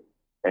property.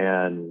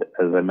 And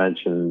as I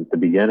mentioned at the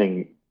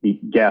beginning, the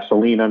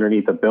gasoline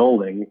underneath a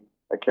building,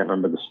 I can't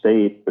remember the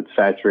state, but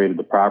saturated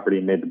the property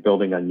and made the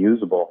building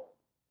unusable.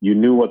 You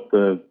knew what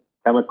the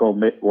chemical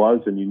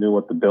was and you knew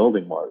what the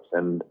building was.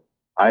 And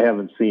I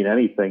haven't seen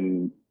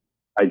anything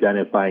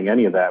identifying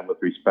any of that with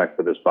respect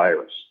to this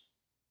virus.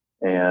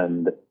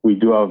 And we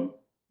do have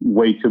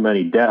way too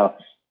many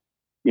deaths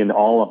in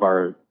all of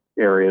our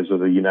areas of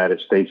the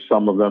United States.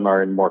 Some of them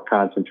are in more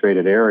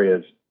concentrated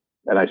areas.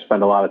 And I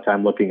spend a lot of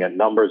time looking at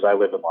numbers. I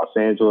live in Los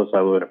Angeles.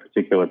 I live in a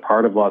particular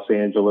part of Los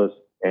Angeles.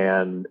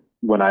 And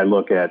when I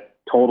look at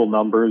total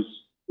numbers,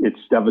 it's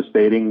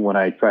devastating. When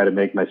I try to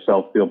make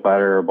myself feel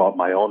better about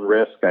my own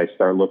risk, I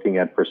start looking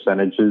at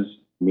percentages,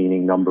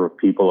 meaning number of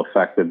people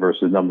affected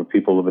versus number of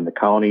people who live in the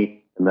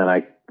county. And then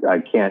I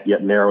can't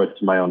yet narrow it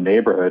to my own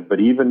neighborhood. But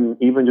even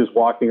just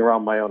walking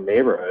around my own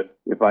neighborhood,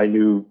 if I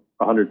knew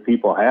 100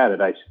 people had it,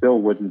 I'd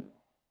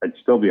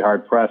still be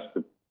hard pressed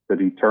to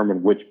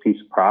determine which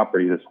piece of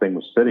property this thing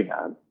was sitting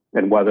on,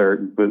 and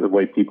whether the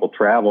way people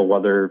travel,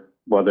 whether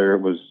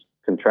it was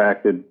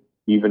contracted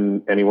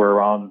even anywhere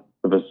around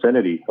the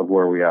vicinity of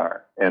where we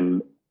are.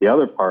 And the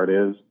other part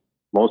is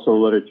most of the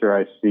literature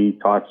I see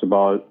talks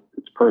about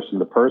it's person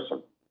to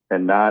person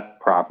and not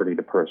property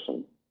to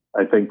person.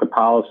 I think the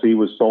policy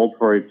was sold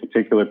for a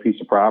particular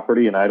piece of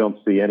property, and I don't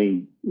see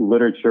any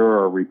literature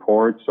or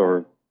reports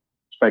or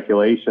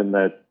speculation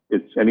that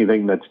it's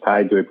anything that's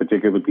tied to a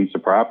particular piece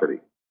of property.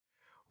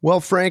 Well,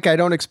 Frank, I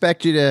don't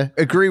expect you to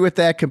agree with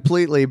that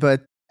completely,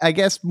 but I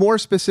guess more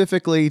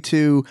specifically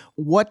to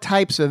what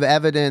types of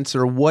evidence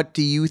or what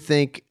do you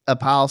think a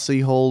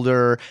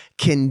policyholder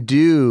can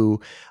do?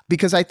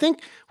 Because I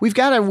think we've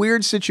got a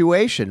weird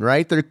situation,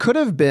 right? There could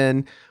have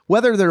been,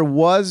 whether there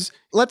was,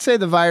 let's say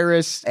the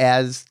virus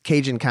as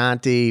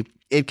Cajun-Conti,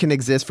 it can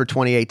exist for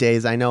 28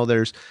 days. I know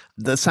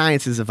the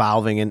science is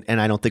evolving and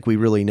I don't think we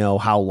really know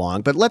how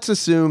long, but let's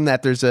assume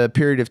that there's a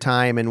period of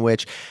time in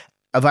which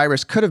a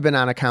virus could have been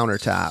on a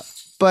countertop.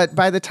 But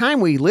by the time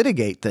we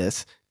litigate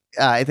this,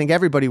 I think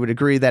everybody would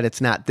agree that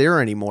it's not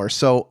there anymore.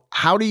 So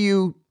how do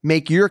you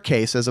make your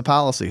case as a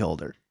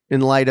policyholder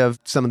in light of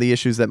some of the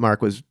issues that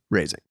Mark was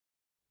raising?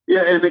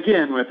 Yeah, and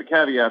again, with the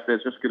caveat that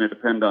it's just going to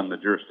depend on the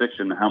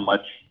jurisdiction, how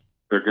much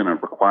they're going to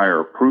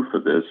require proof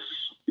of this,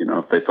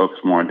 if they focus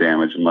more on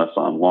damage and less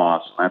on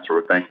loss and that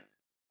sort of thing.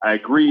 I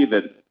agree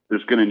that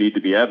there's going to need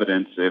to be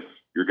evidence if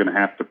you're going to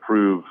have to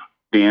prove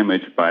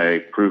damage by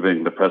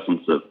proving the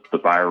presence of the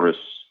virus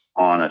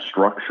on a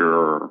structure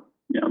or,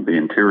 the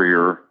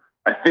interior.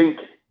 I think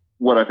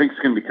what I think is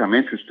going to become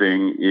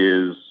interesting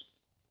is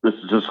the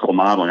statistical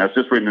modeling. I was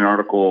just reading an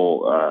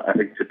article, I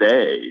think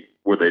today,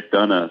 where they've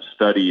done a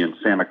study in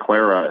Santa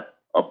Clara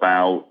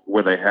about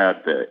where they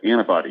had the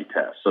antibody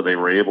test. So they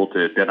were able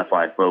to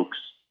identify folks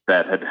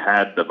that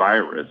had the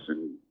virus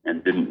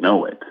and didn't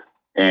know it.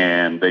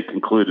 And they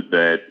concluded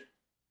that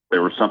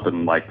there were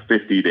something like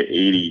 50 to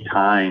 80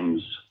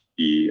 times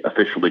the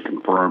officially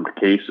confirmed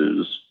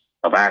cases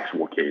of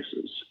actual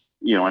cases.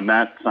 And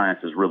that science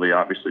is really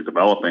obviously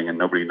developing and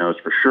nobody knows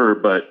for sure.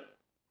 But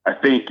I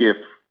think if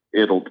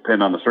it'll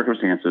depend on the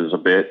circumstances a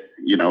bit,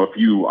 if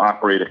you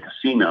operate a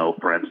casino,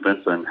 for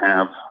instance, and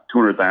have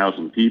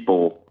 200,000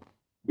 people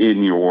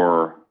in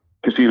your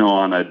casino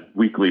on a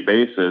weekly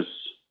basis,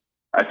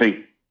 I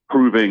think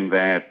proving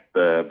that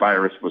the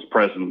virus was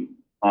present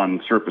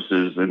on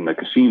surfaces in the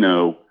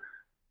casino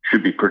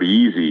should be pretty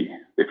easy.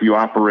 If you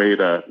operate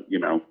a,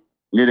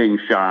 knitting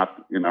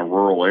shop in a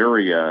rural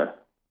area,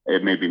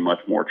 it may be much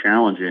more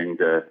challenging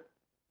to,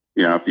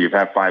 if you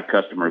have 5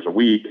 customers a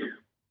week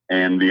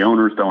and the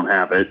owners don't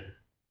have it,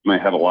 you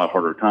might have a lot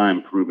harder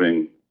time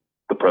proving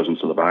the presence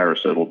of the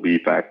virus. It'll be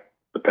fact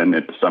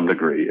dependent to some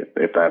degree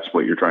if that's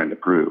what you're trying to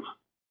prove.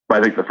 But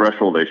I think the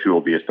threshold issue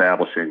will be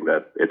establishing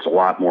that it's a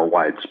lot more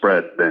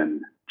widespread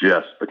than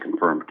just the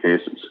confirmed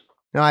cases.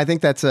 No, I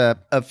think that's a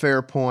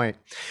fair point.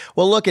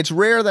 Well, look, it's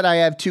rare that I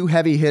have 2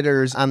 heavy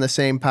hitters on the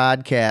same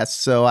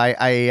podcast. So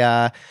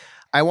I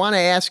want to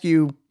ask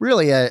you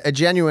really a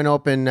genuine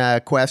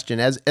open question.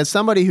 As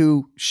somebody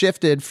who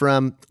shifted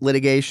from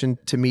litigation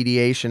to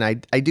mediation,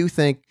 I do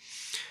think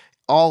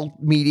all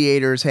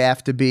mediators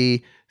have to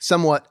be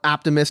somewhat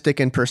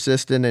optimistic and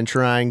persistent in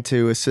trying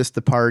to assist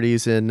the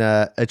parties in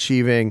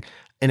achieving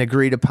an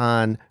agreed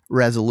upon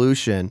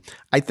resolution.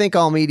 I think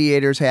all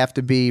mediators have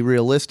to be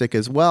realistic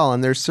as well.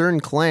 And there's certain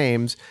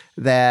claims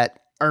that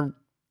are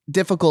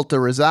difficult to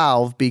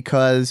resolve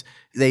because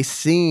they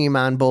seem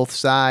on both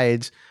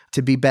sides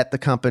to be bet the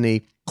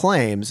company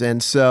claims.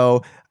 And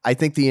so I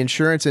think the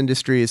insurance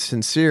industry is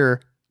sincere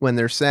when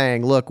they're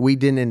saying, look, we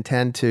didn't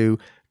intend to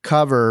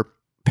cover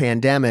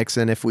pandemics.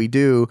 And if we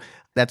do,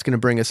 that's going to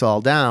bring us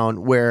all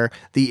down, where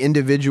the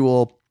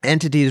individual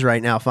entities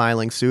right now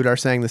filing suit are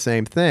saying the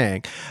same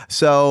thing.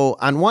 So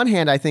on one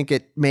hand, I think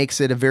it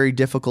makes it a very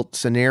difficult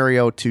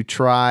scenario to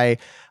try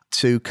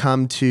to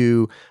come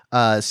to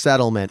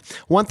settlement.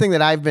 One thing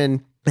that I've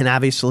been And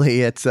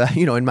obviously, it's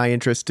in my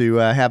interest to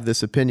have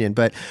this opinion.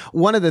 But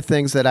one of the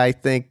things that I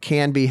think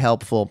can be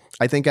helpful,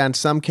 I think on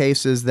some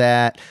cases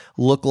that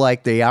look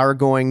like they are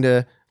going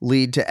to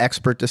lead to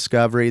expert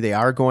discovery, they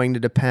are going to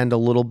depend a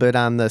little bit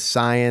on the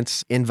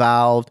science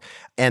involved,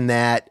 and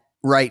that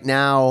right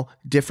now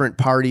different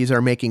parties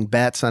are making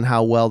bets on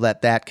how well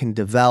that can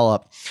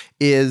develop,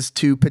 is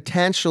to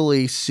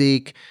potentially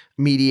seek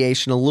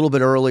mediation a little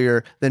bit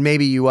earlier than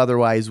maybe you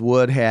otherwise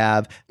would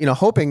have,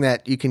 hoping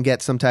that you can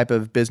get some type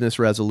of business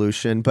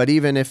resolution. But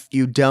even if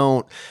you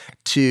don't,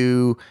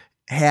 to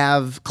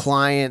have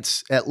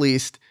clients at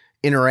least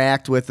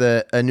interact with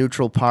a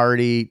neutral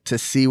party to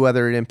see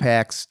whether it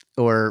impacts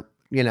or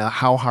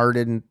how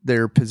hardened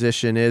their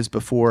position is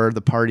before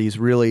the parties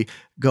really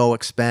go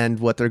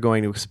expend what they're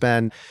going to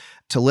expend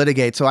to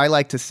litigate. So I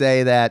like to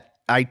say that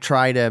I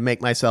try to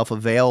make myself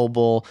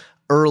available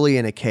early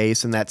in a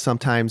case, and that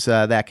sometimes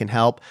that can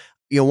help.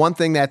 One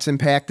thing that's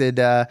impacted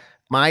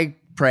my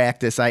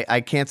practice,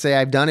 I can't say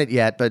I've done it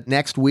yet, but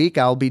next week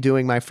I'll be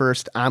doing my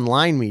first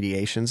online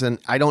mediations. And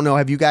I don't know,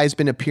 have you guys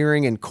been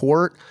appearing in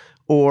court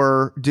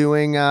or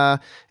doing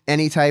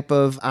any type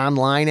of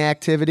online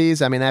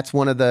activities? I mean, that's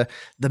one of the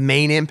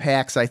main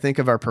impacts, I think,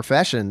 of our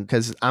profession,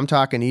 because I'm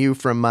talking to you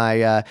from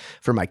my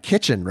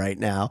kitchen right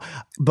now.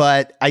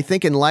 But I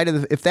think in light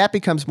of, if that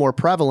becomes more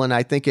prevalent,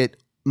 I think it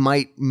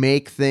might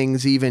make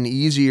things even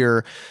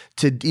easier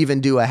to even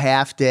do a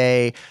half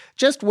day,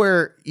 just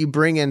where you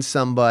bring in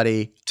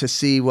somebody to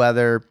see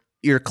whether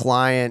your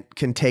client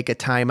can take a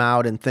time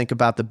out and think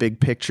about the big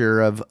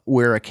picture of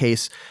where a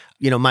case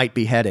might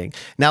be heading.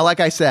 Now, like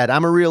I said,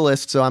 I'm a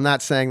realist, so I'm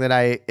not saying that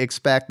I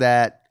expect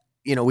that,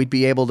 we'd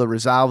be able to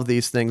resolve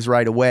these things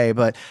right away,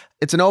 but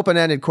it's an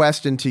open-ended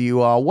question to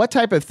you all. What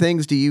type of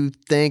things do you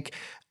think,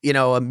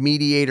 a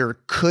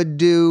mediator could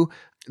do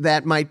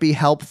that might be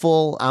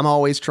helpful? I'm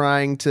always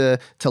trying to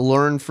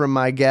learn from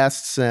my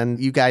guests, and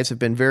you guys have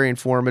been very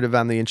informative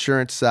on the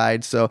insurance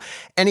side. So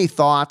any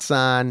thoughts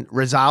on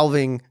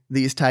resolving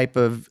these type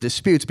of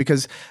disputes?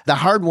 Because the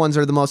hard ones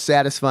are the most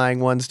satisfying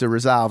ones to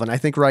resolve. And I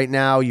think right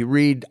now you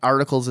read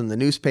articles in the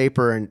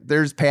newspaper and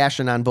there's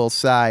passion on both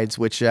sides,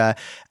 which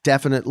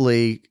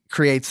definitely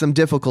creates some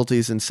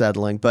difficulties in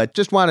settling. But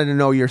just wanted to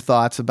know your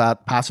thoughts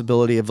about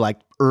possibility of like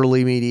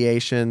early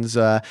mediations.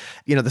 The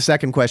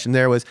second question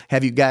there was,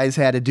 have you guys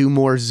had to do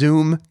more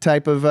Zoom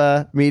type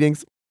of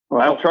meetings?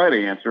 Well, I'll try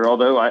to answer,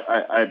 although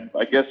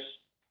I guess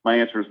my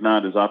answer is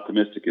not as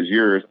optimistic as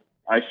yours.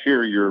 I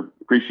share your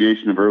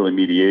appreciation of early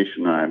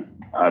mediation.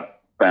 I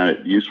found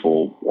it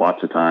useful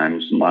lots of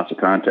times in lots of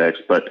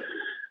contexts, but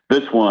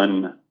this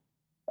one,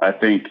 I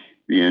think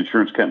the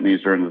insurance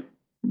companies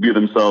view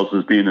themselves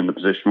as being in the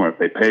position where if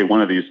they pay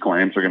one of these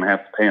claims, they're going to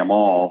have to pay them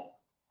all,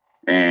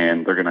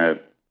 and they're going to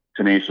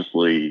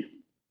tenaciously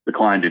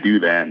decline to do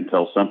that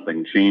until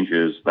something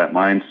changes that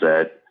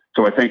mindset.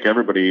 So I think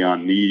everybody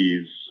on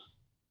these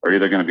are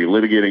either going to be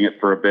litigating it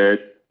for a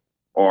bit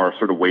or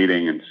sort of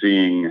waiting and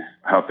seeing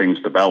how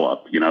things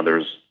develop.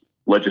 There's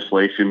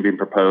legislation being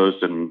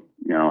proposed in,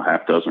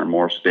 half dozen or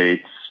more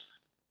states.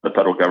 The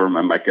federal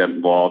government might get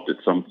involved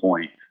at some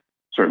point.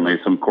 Certainly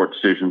some court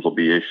decisions will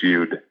be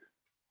issued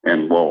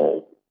and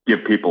will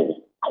give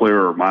people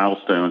clearer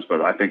milestones.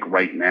 But I think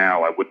right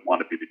now I wouldn't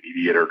want to be the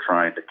mediator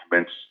trying to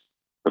convince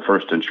the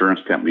first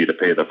insurance company to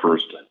pay the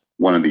first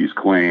one of these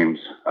claims.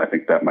 I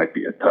think that might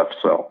be a tough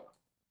sell.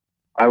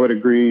 I would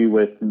agree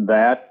with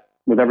that,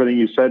 with everything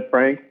you said,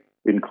 Frank,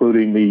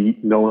 including the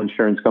no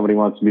insurance company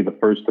wants to be the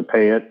first to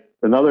pay it.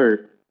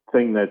 Another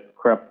thing that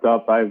crept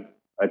up, I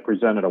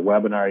presented a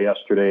webinar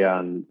yesterday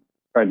on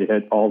trying to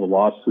hit all the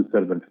lawsuits that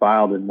have been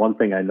filed. And one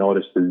thing I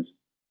noticed is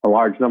a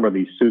large number of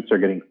these suits are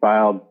getting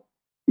filed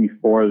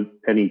before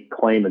any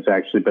claim has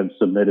actually been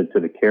submitted to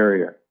the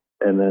carrier.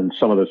 And then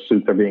some of the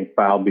suits are being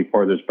filed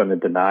before there's been a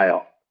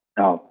denial.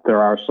 Now,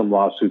 there are some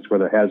lawsuits where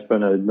there has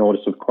been a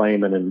notice of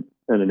claim and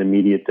an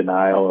immediate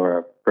denial or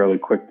a fairly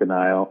quick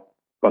denial.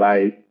 But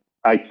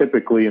I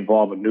typically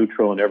involve a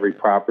neutral in every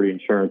property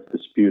insurance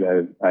dispute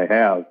I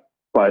have.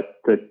 But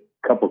the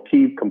couple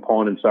key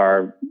components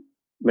are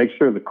make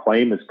sure the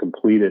claim is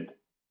completed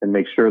and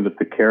make sure that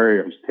the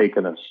carrier has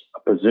taken a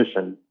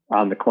position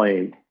on the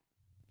claim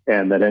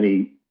and that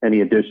any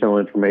additional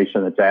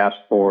information that's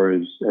asked for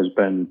has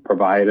been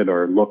provided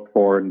or looked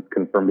for and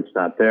confirmed it's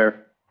not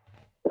there.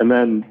 And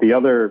then the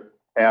other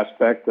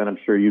aspect, and I'm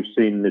sure you've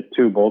seen it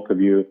too, both of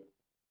you,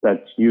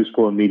 that's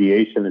useful in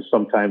mediation is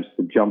sometimes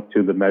to jump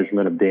to the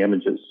measurement of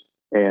damages.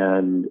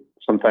 And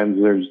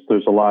sometimes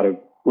there's a lot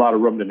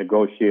of room to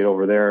negotiate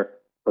over there,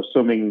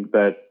 assuming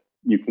that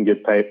you can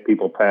get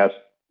people past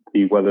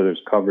whether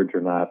there's coverage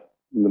or not.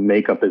 The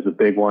makeup is a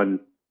big one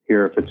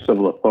here. If it's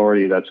civil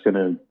authority, that's going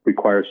to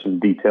require some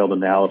detailed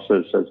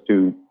analysis as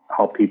to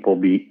how people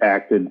be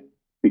acted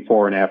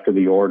before and after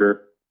the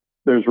order.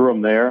 There's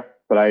room there,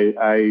 but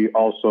I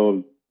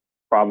also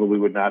probably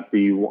would not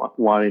be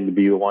wanting to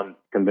be the one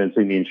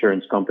convincing the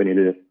insurance company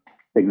to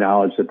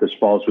acknowledge that this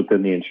falls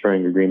within the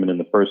insuring agreement in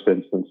the first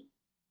instance.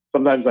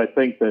 Sometimes I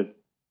think that,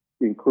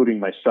 including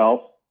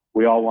myself,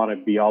 we all want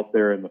to be out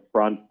there in the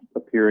front,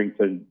 appearing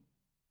to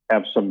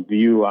have some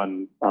view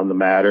on the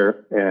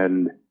matter,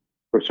 and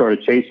we're sort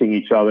of chasing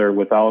each other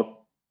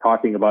without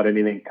talking about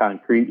anything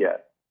concrete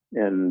yet.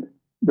 And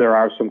there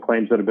are some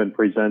claims that have been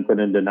presented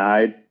and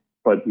denied,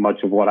 but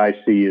much of what I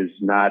see is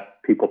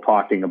not people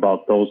talking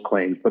about those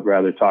claims, but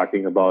rather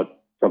talking about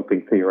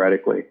something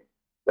theoretically.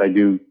 I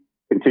do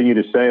continue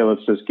to say,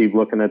 let's just keep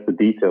looking at the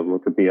details,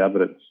 look at the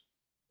evidence.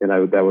 And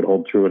that would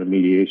hold true in a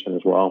mediation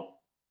as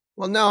well.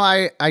 Well, no,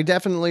 I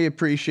definitely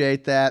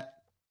appreciate that.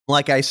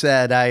 Like I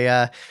said,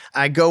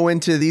 I go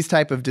into these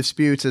type of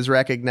disputes as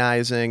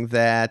recognizing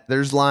that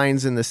there's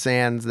lines in the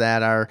sand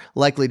that are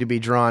likely to be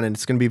drawn, and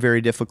it's going to be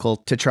very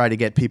difficult to try to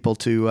get people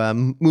to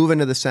move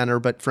into the center.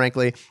 But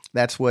frankly,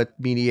 that's what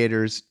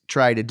mediators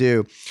try to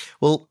do.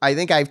 Well, I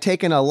think I've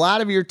taken a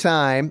lot of your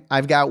time.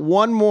 I've got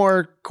one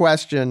more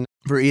question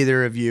for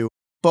either of you.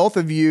 Both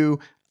of you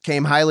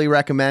came highly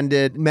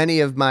recommended. Many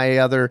of my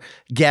other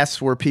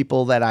guests were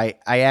people that I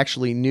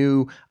actually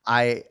knew.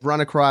 I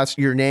run across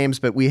your names,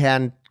 but we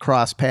hadn't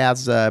crossed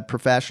paths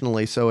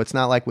professionally, so it's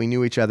not like we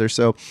knew each other.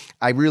 So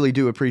I really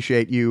do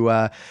appreciate you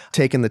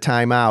taking the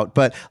time out.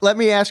 But let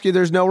me ask you,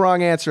 there's no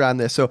wrong answer on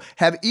this. So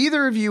have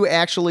either of you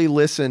actually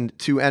listened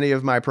to any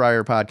of my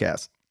prior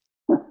podcasts?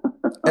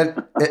 You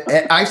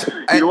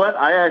know what?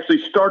 I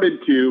actually started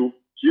to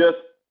just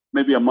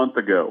maybe a month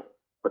ago,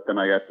 but then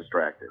I got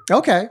distracted.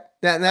 Okay.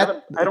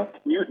 I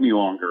don't commute any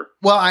longer.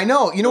 Well, I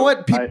know. You know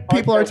what?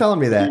 People are telling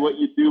me that. What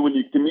you do when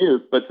you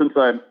commute, but since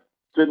I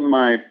sit in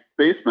my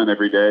basement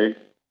every day,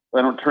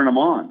 I don't turn them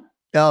on.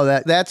 Oh,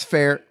 that's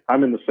fair.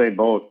 I'm in the same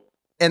boat.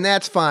 And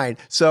that's fine.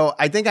 So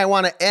I think I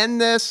want to end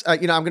this. I'm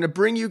going to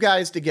bring you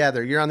guys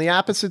together. You're on the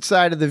opposite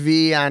side of the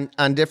V on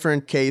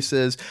different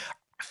cases.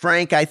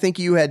 Frank, I think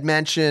you had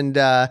mentioned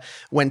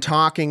when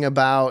talking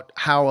about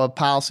how a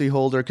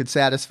policyholder could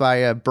satisfy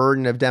a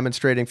burden of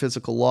demonstrating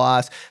physical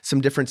loss,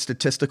 some different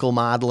statistical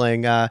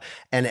modeling and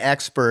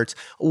experts.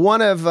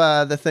 One of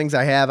the things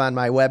I have on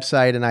my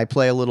website, and I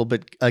play a little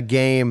bit a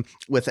game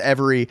with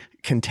every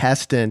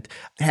contestant,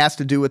 has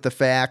to do with the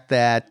fact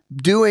that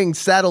doing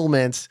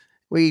settlements,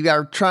 we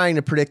are trying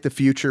to predict the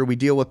future. We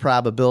deal with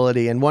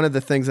probability. And one of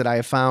the things that I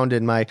have found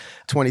in my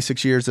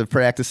 26 years of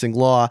practicing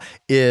law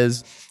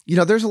is,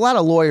 there's a lot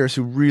of lawyers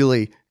who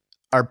really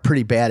are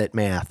pretty bad at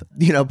math.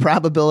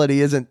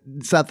 Probability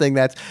isn't something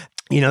that's,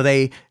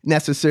 they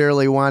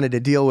necessarily wanted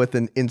to deal with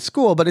in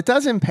school, but it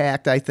does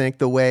impact, I think,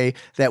 the way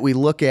that we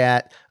look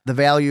at the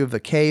value of the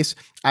case.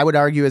 I would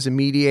argue as a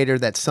mediator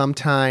that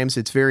sometimes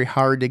it's very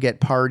hard to get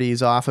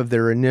parties off of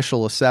their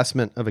initial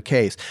assessment of a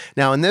case.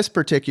 Now, in this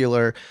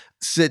particular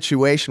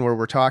situation where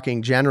we're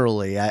talking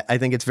generally, I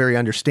think it's very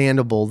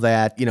understandable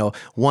that,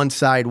 one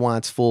side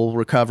wants full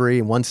recovery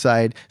and one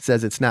side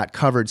says it's not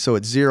covered, so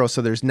it's zero.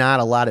 So there's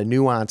not a lot of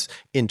nuance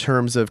in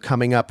terms of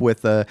coming up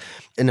with an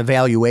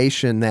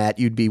evaluation that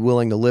you'd be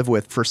willing to live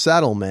with for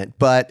settlement.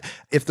 But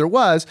if there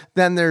was,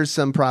 then there's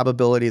some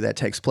probability that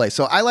takes place.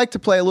 So I like to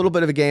play a little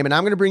bit of a game, and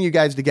I'm going to bring you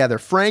guys together.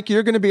 Frank,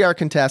 you're going to be our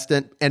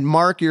contestant, and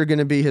Mark, you're going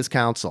to be his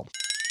counsel.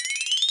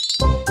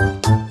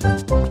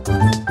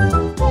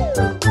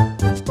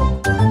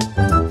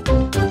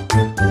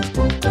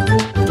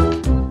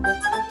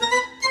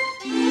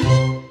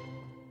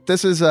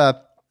 This is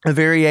a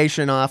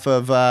variation off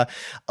of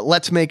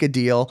Let's Make a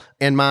Deal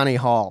and Monty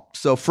Hall.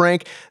 So,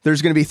 Frank,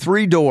 there's going to be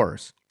 3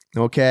 doors.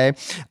 Okay.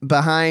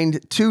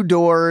 Behind 2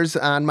 doors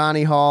on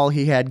Monty Hall,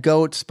 he had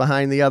goats.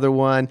 Behind the other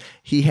one,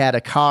 he had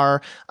a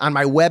car. On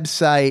my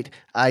website,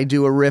 I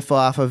do a riff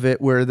off of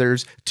it where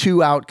there's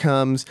 2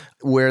 outcomes,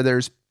 where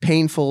there's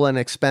painful and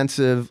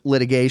expensive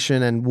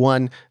litigation and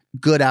one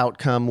good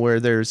outcome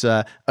where there's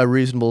a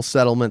reasonable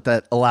settlement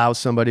that allows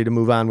somebody to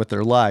move on with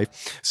their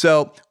life.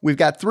 So we've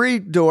got 3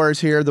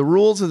 doors here. The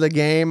rules of the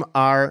game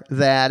are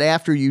that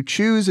after you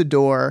choose a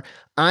door,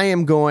 I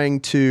am going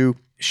to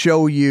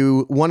show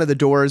you one of the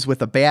doors with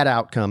a bad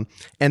outcome,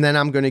 and then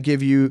I'm going to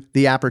give you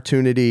the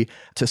opportunity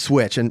to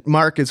switch. And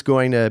Mark is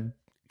going to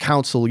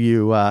counsel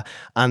you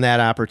on that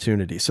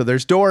opportunity. So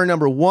there's door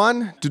number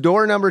 1,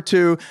 door number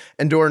 2,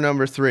 and door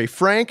number 3.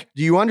 Frank,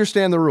 do you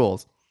understand the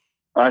rules?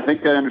 I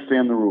think I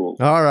understand the rules.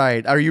 All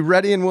right. Are you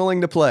ready and willing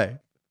to play?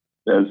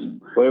 As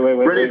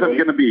ready as I'm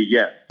going to be,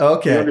 yes.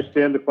 Okay. Do you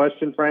understand the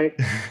question, Frank?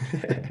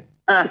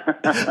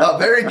 Oh,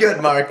 very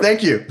good, Mark.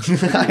 Thank you.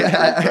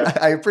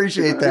 I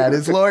appreciate that.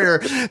 His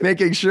lawyer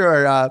making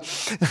sure I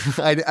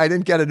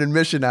didn't get an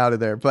admission out of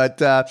there.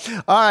 But all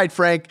right,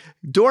 Frank,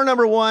 door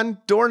number 1,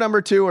 door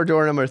number 2, or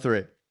door number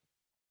 3?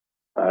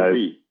 All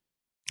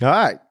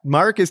right.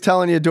 Mark is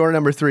telling you door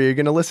number 3. Are you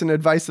going to listen to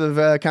advice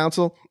of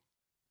counsel?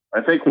 I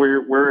think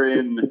we're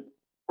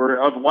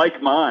of like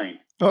mind.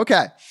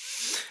 Okay.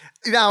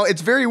 Now,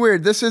 it's very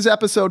weird. This is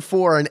episode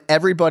 4, and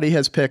everybody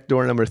has picked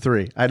door number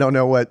 3. I don't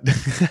know what,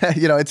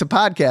 it's a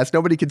podcast.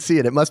 Nobody can see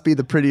it. It must be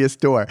the prettiest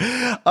door.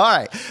 All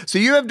right. So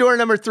you have door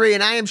number 3,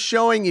 and I am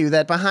showing you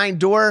that behind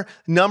door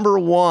number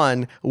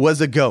 1 was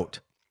a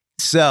goat.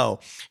 So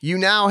you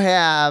now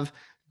have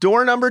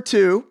door number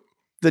 2,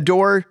 the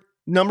door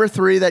number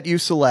 3 that you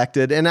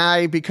selected,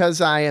 and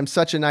because I am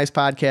such a nice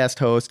podcast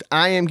host,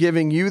 I am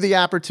giving you the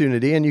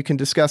opportunity, and you can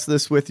discuss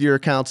this with your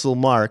counsel,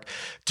 Mark,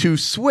 to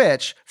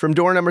switch from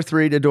door number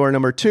 3 to door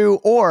number 2,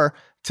 or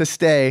to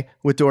stay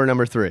with door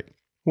number 3.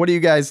 What do you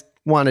guys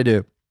want to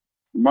do?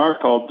 Mark,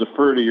 I'll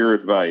defer to your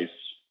advice.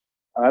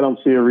 I don't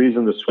see a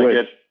reason to I switch.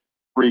 get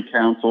free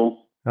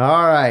counsel.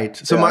 All right.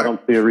 So I Mark,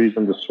 don't see a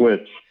reason to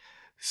switch.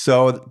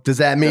 so does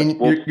that mean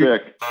We'll you're-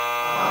 stick.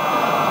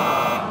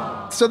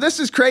 So this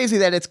is crazy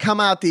that it's come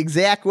out the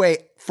exact way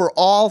for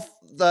all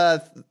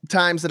the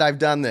times that I've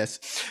done this.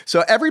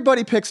 So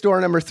everybody picks door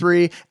number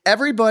 3.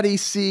 Everybody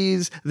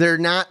sees there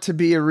not to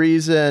be a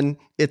reason.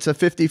 It's a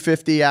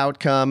 50-50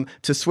 outcome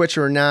to switch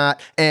or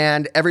not,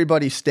 and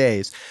everybody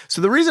stays.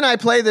 So the reason I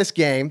play this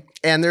game,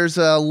 and there's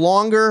a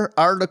longer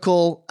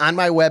article on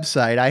my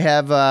website. I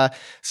have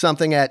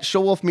something at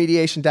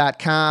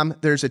showwolfmediation.com.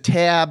 There's a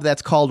tab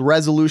that's called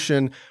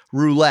Resolution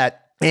Roulette,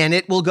 and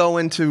it will go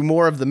into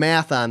more of the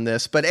math on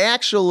this. But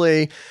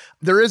actually,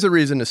 there is a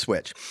reason to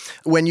switch.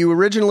 When you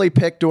originally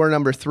picked door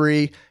number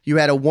 3, you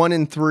had a 1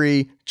 in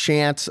 3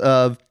 chance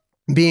of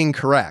being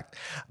correct.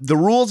 The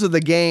rules of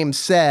the game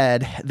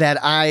said that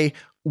I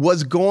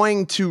was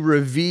going to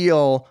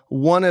reveal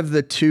one of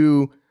the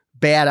 2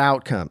 bad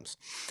outcomes.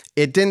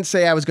 It didn't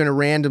say I was going to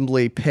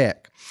randomly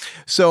pick.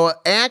 So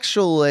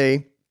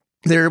actually,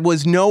 there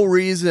was no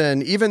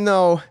reason, even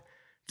though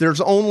there's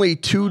only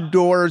 2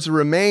 doors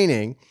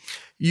remaining,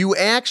 you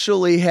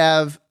actually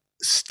have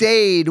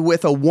stayed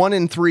with a 1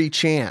 in 3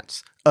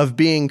 chance of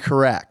being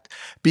correct,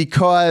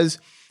 because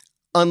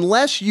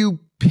unless you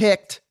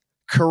picked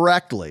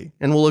correctly,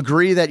 and we'll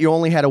agree that you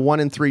only had a 1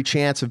 in 3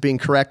 chance of being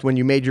correct when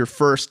you made your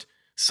first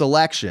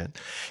selection.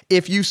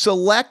 If you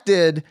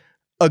selected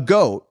a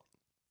goat,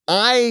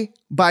 by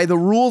the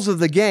rules of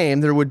the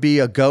game, there would be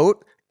a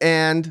goat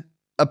and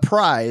a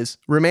prize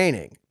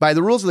remaining. By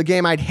the rules of the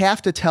game, I'd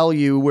have to tell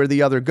you where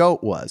the other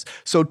goat was.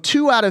 So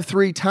 2 out of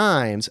 3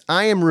 times,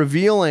 I am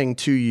revealing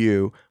to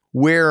you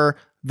where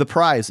the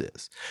prize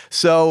is.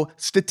 So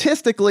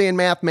statistically and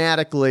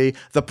mathematically,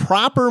 the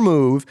proper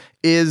move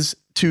is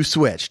to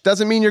switch.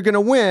 Doesn't mean you're going to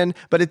win,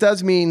 but it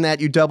does mean that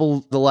you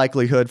double the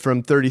likelihood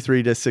from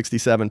 33 to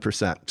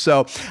 67%.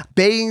 So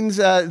Bayes'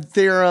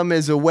 theorem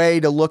is a way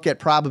to look at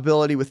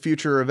probability with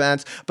future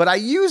events, but I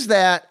use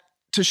that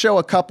to show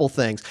a couple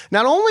things.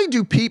 Not only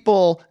do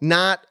people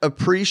not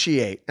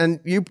appreciate, and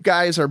you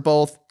guys are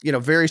both,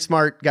 very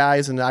smart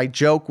guys, and I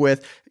joke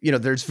with,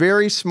 there's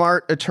very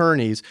smart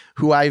attorneys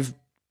who I've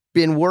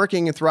been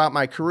working throughout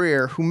my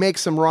career who make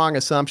some wrong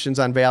assumptions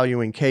on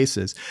valuing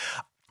cases.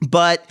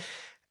 But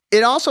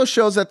it also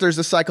shows that there's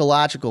a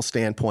psychological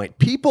standpoint.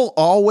 People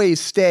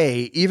always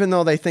stay, even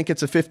though they think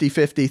it's a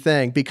 50-50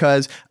 thing,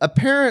 because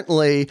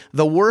apparently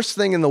the worst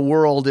thing in the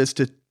world is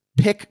to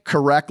pick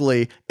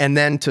correctly and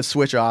then to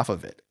switch off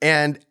of it.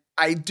 And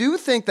I do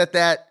think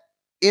that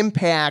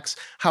impacts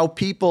how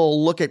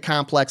people look at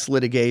complex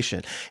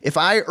litigation. If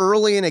I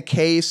early in a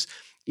case,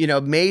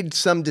 made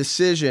some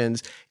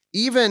decisions,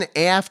 even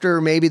after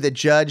maybe the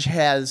judge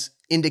has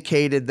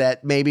indicated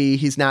that maybe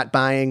he's not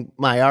buying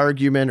my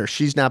argument or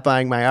she's not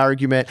buying my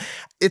argument,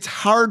 it's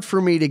hard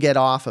for me to get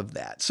off of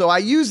that. So I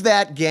use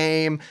that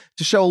game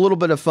to show a little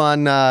bit of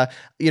fun,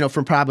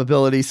 from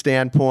probability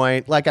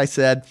standpoint. Like I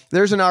said,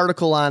 there's an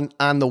article on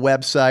the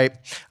website.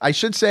 I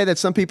should say that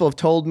some people have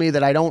told me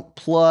that I don't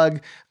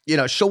plug,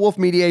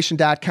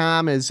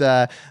 showwolfmediation.com is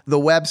the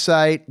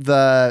website.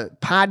 The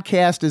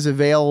podcast is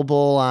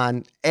available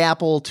on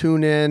Apple,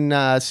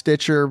 TuneIn,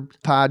 Stitcher,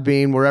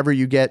 Podbean, wherever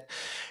you get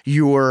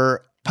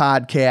your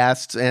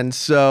podcasts. And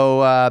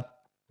so,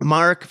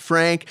 Mark,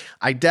 Frank,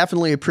 I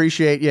definitely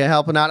appreciate you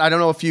helping out. I don't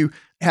know if you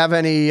have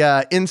any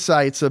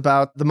insights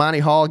about the Monty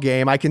Hall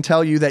game. I can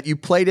tell you that you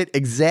played it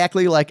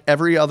exactly like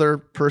every other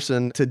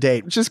person to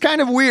date, which is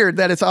kind of weird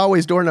that it's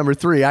always door number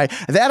 3. I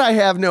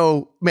have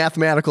no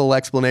mathematical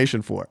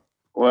explanation for.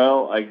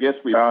 Well, I guess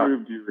we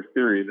proved your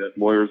theory that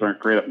lawyers aren't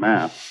great at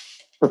math.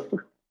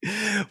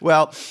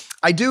 Well,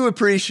 I do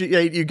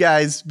appreciate you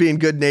guys being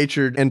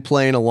good-natured and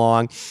playing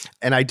along,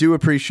 and I do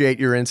appreciate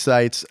your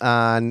insights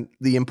on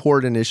the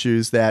important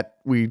issues that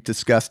we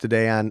discussed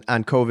today on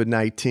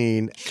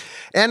COVID-19.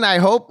 And I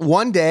hope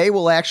one day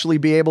we'll actually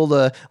be able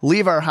to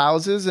leave our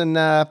houses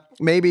and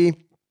maybe,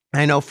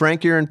 I know,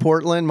 Frank, you're in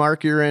Portland,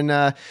 Mark, you're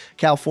in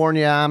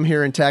California, I'm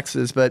here in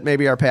Texas, but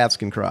maybe our paths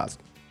can cross.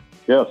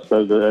 Yes,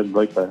 I'd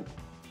like that.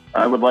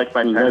 I would like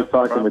my nice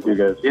talking with you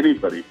guys.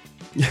 Anybody.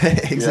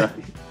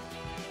 Exactly. Yeah.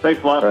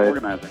 Thanks a lot for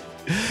organizing.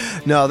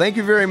 No, thank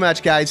you very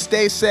much, guys.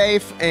 Stay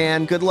safe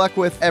and good luck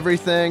with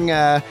everything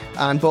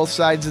on both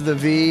sides of the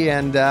V.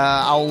 And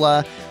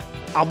I'll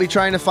be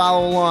trying to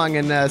follow along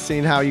and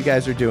seeing how you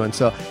guys are doing.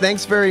 So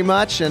thanks very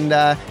much.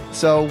 And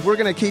so we're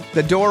going to keep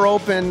the door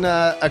open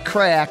a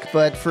crack.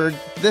 But for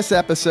this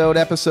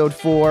episode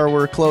 4,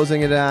 we're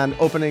closing it on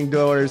Opening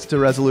Doors to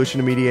Resolution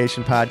and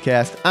Mediation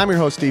podcast. I'm your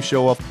host, Steve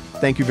Showwolf.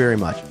 Thank you very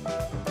much.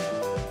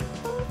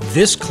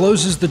 This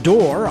closes the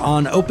door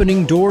on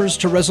Opening Doors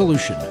to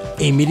Resolution,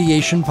 a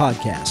mediation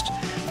podcast.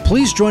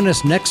 Please join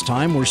us next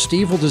time where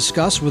Steve will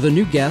discuss with a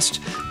new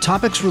guest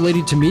topics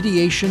related to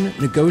mediation,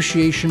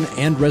 negotiation,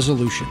 and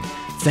resolution.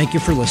 Thank you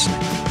for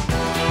listening.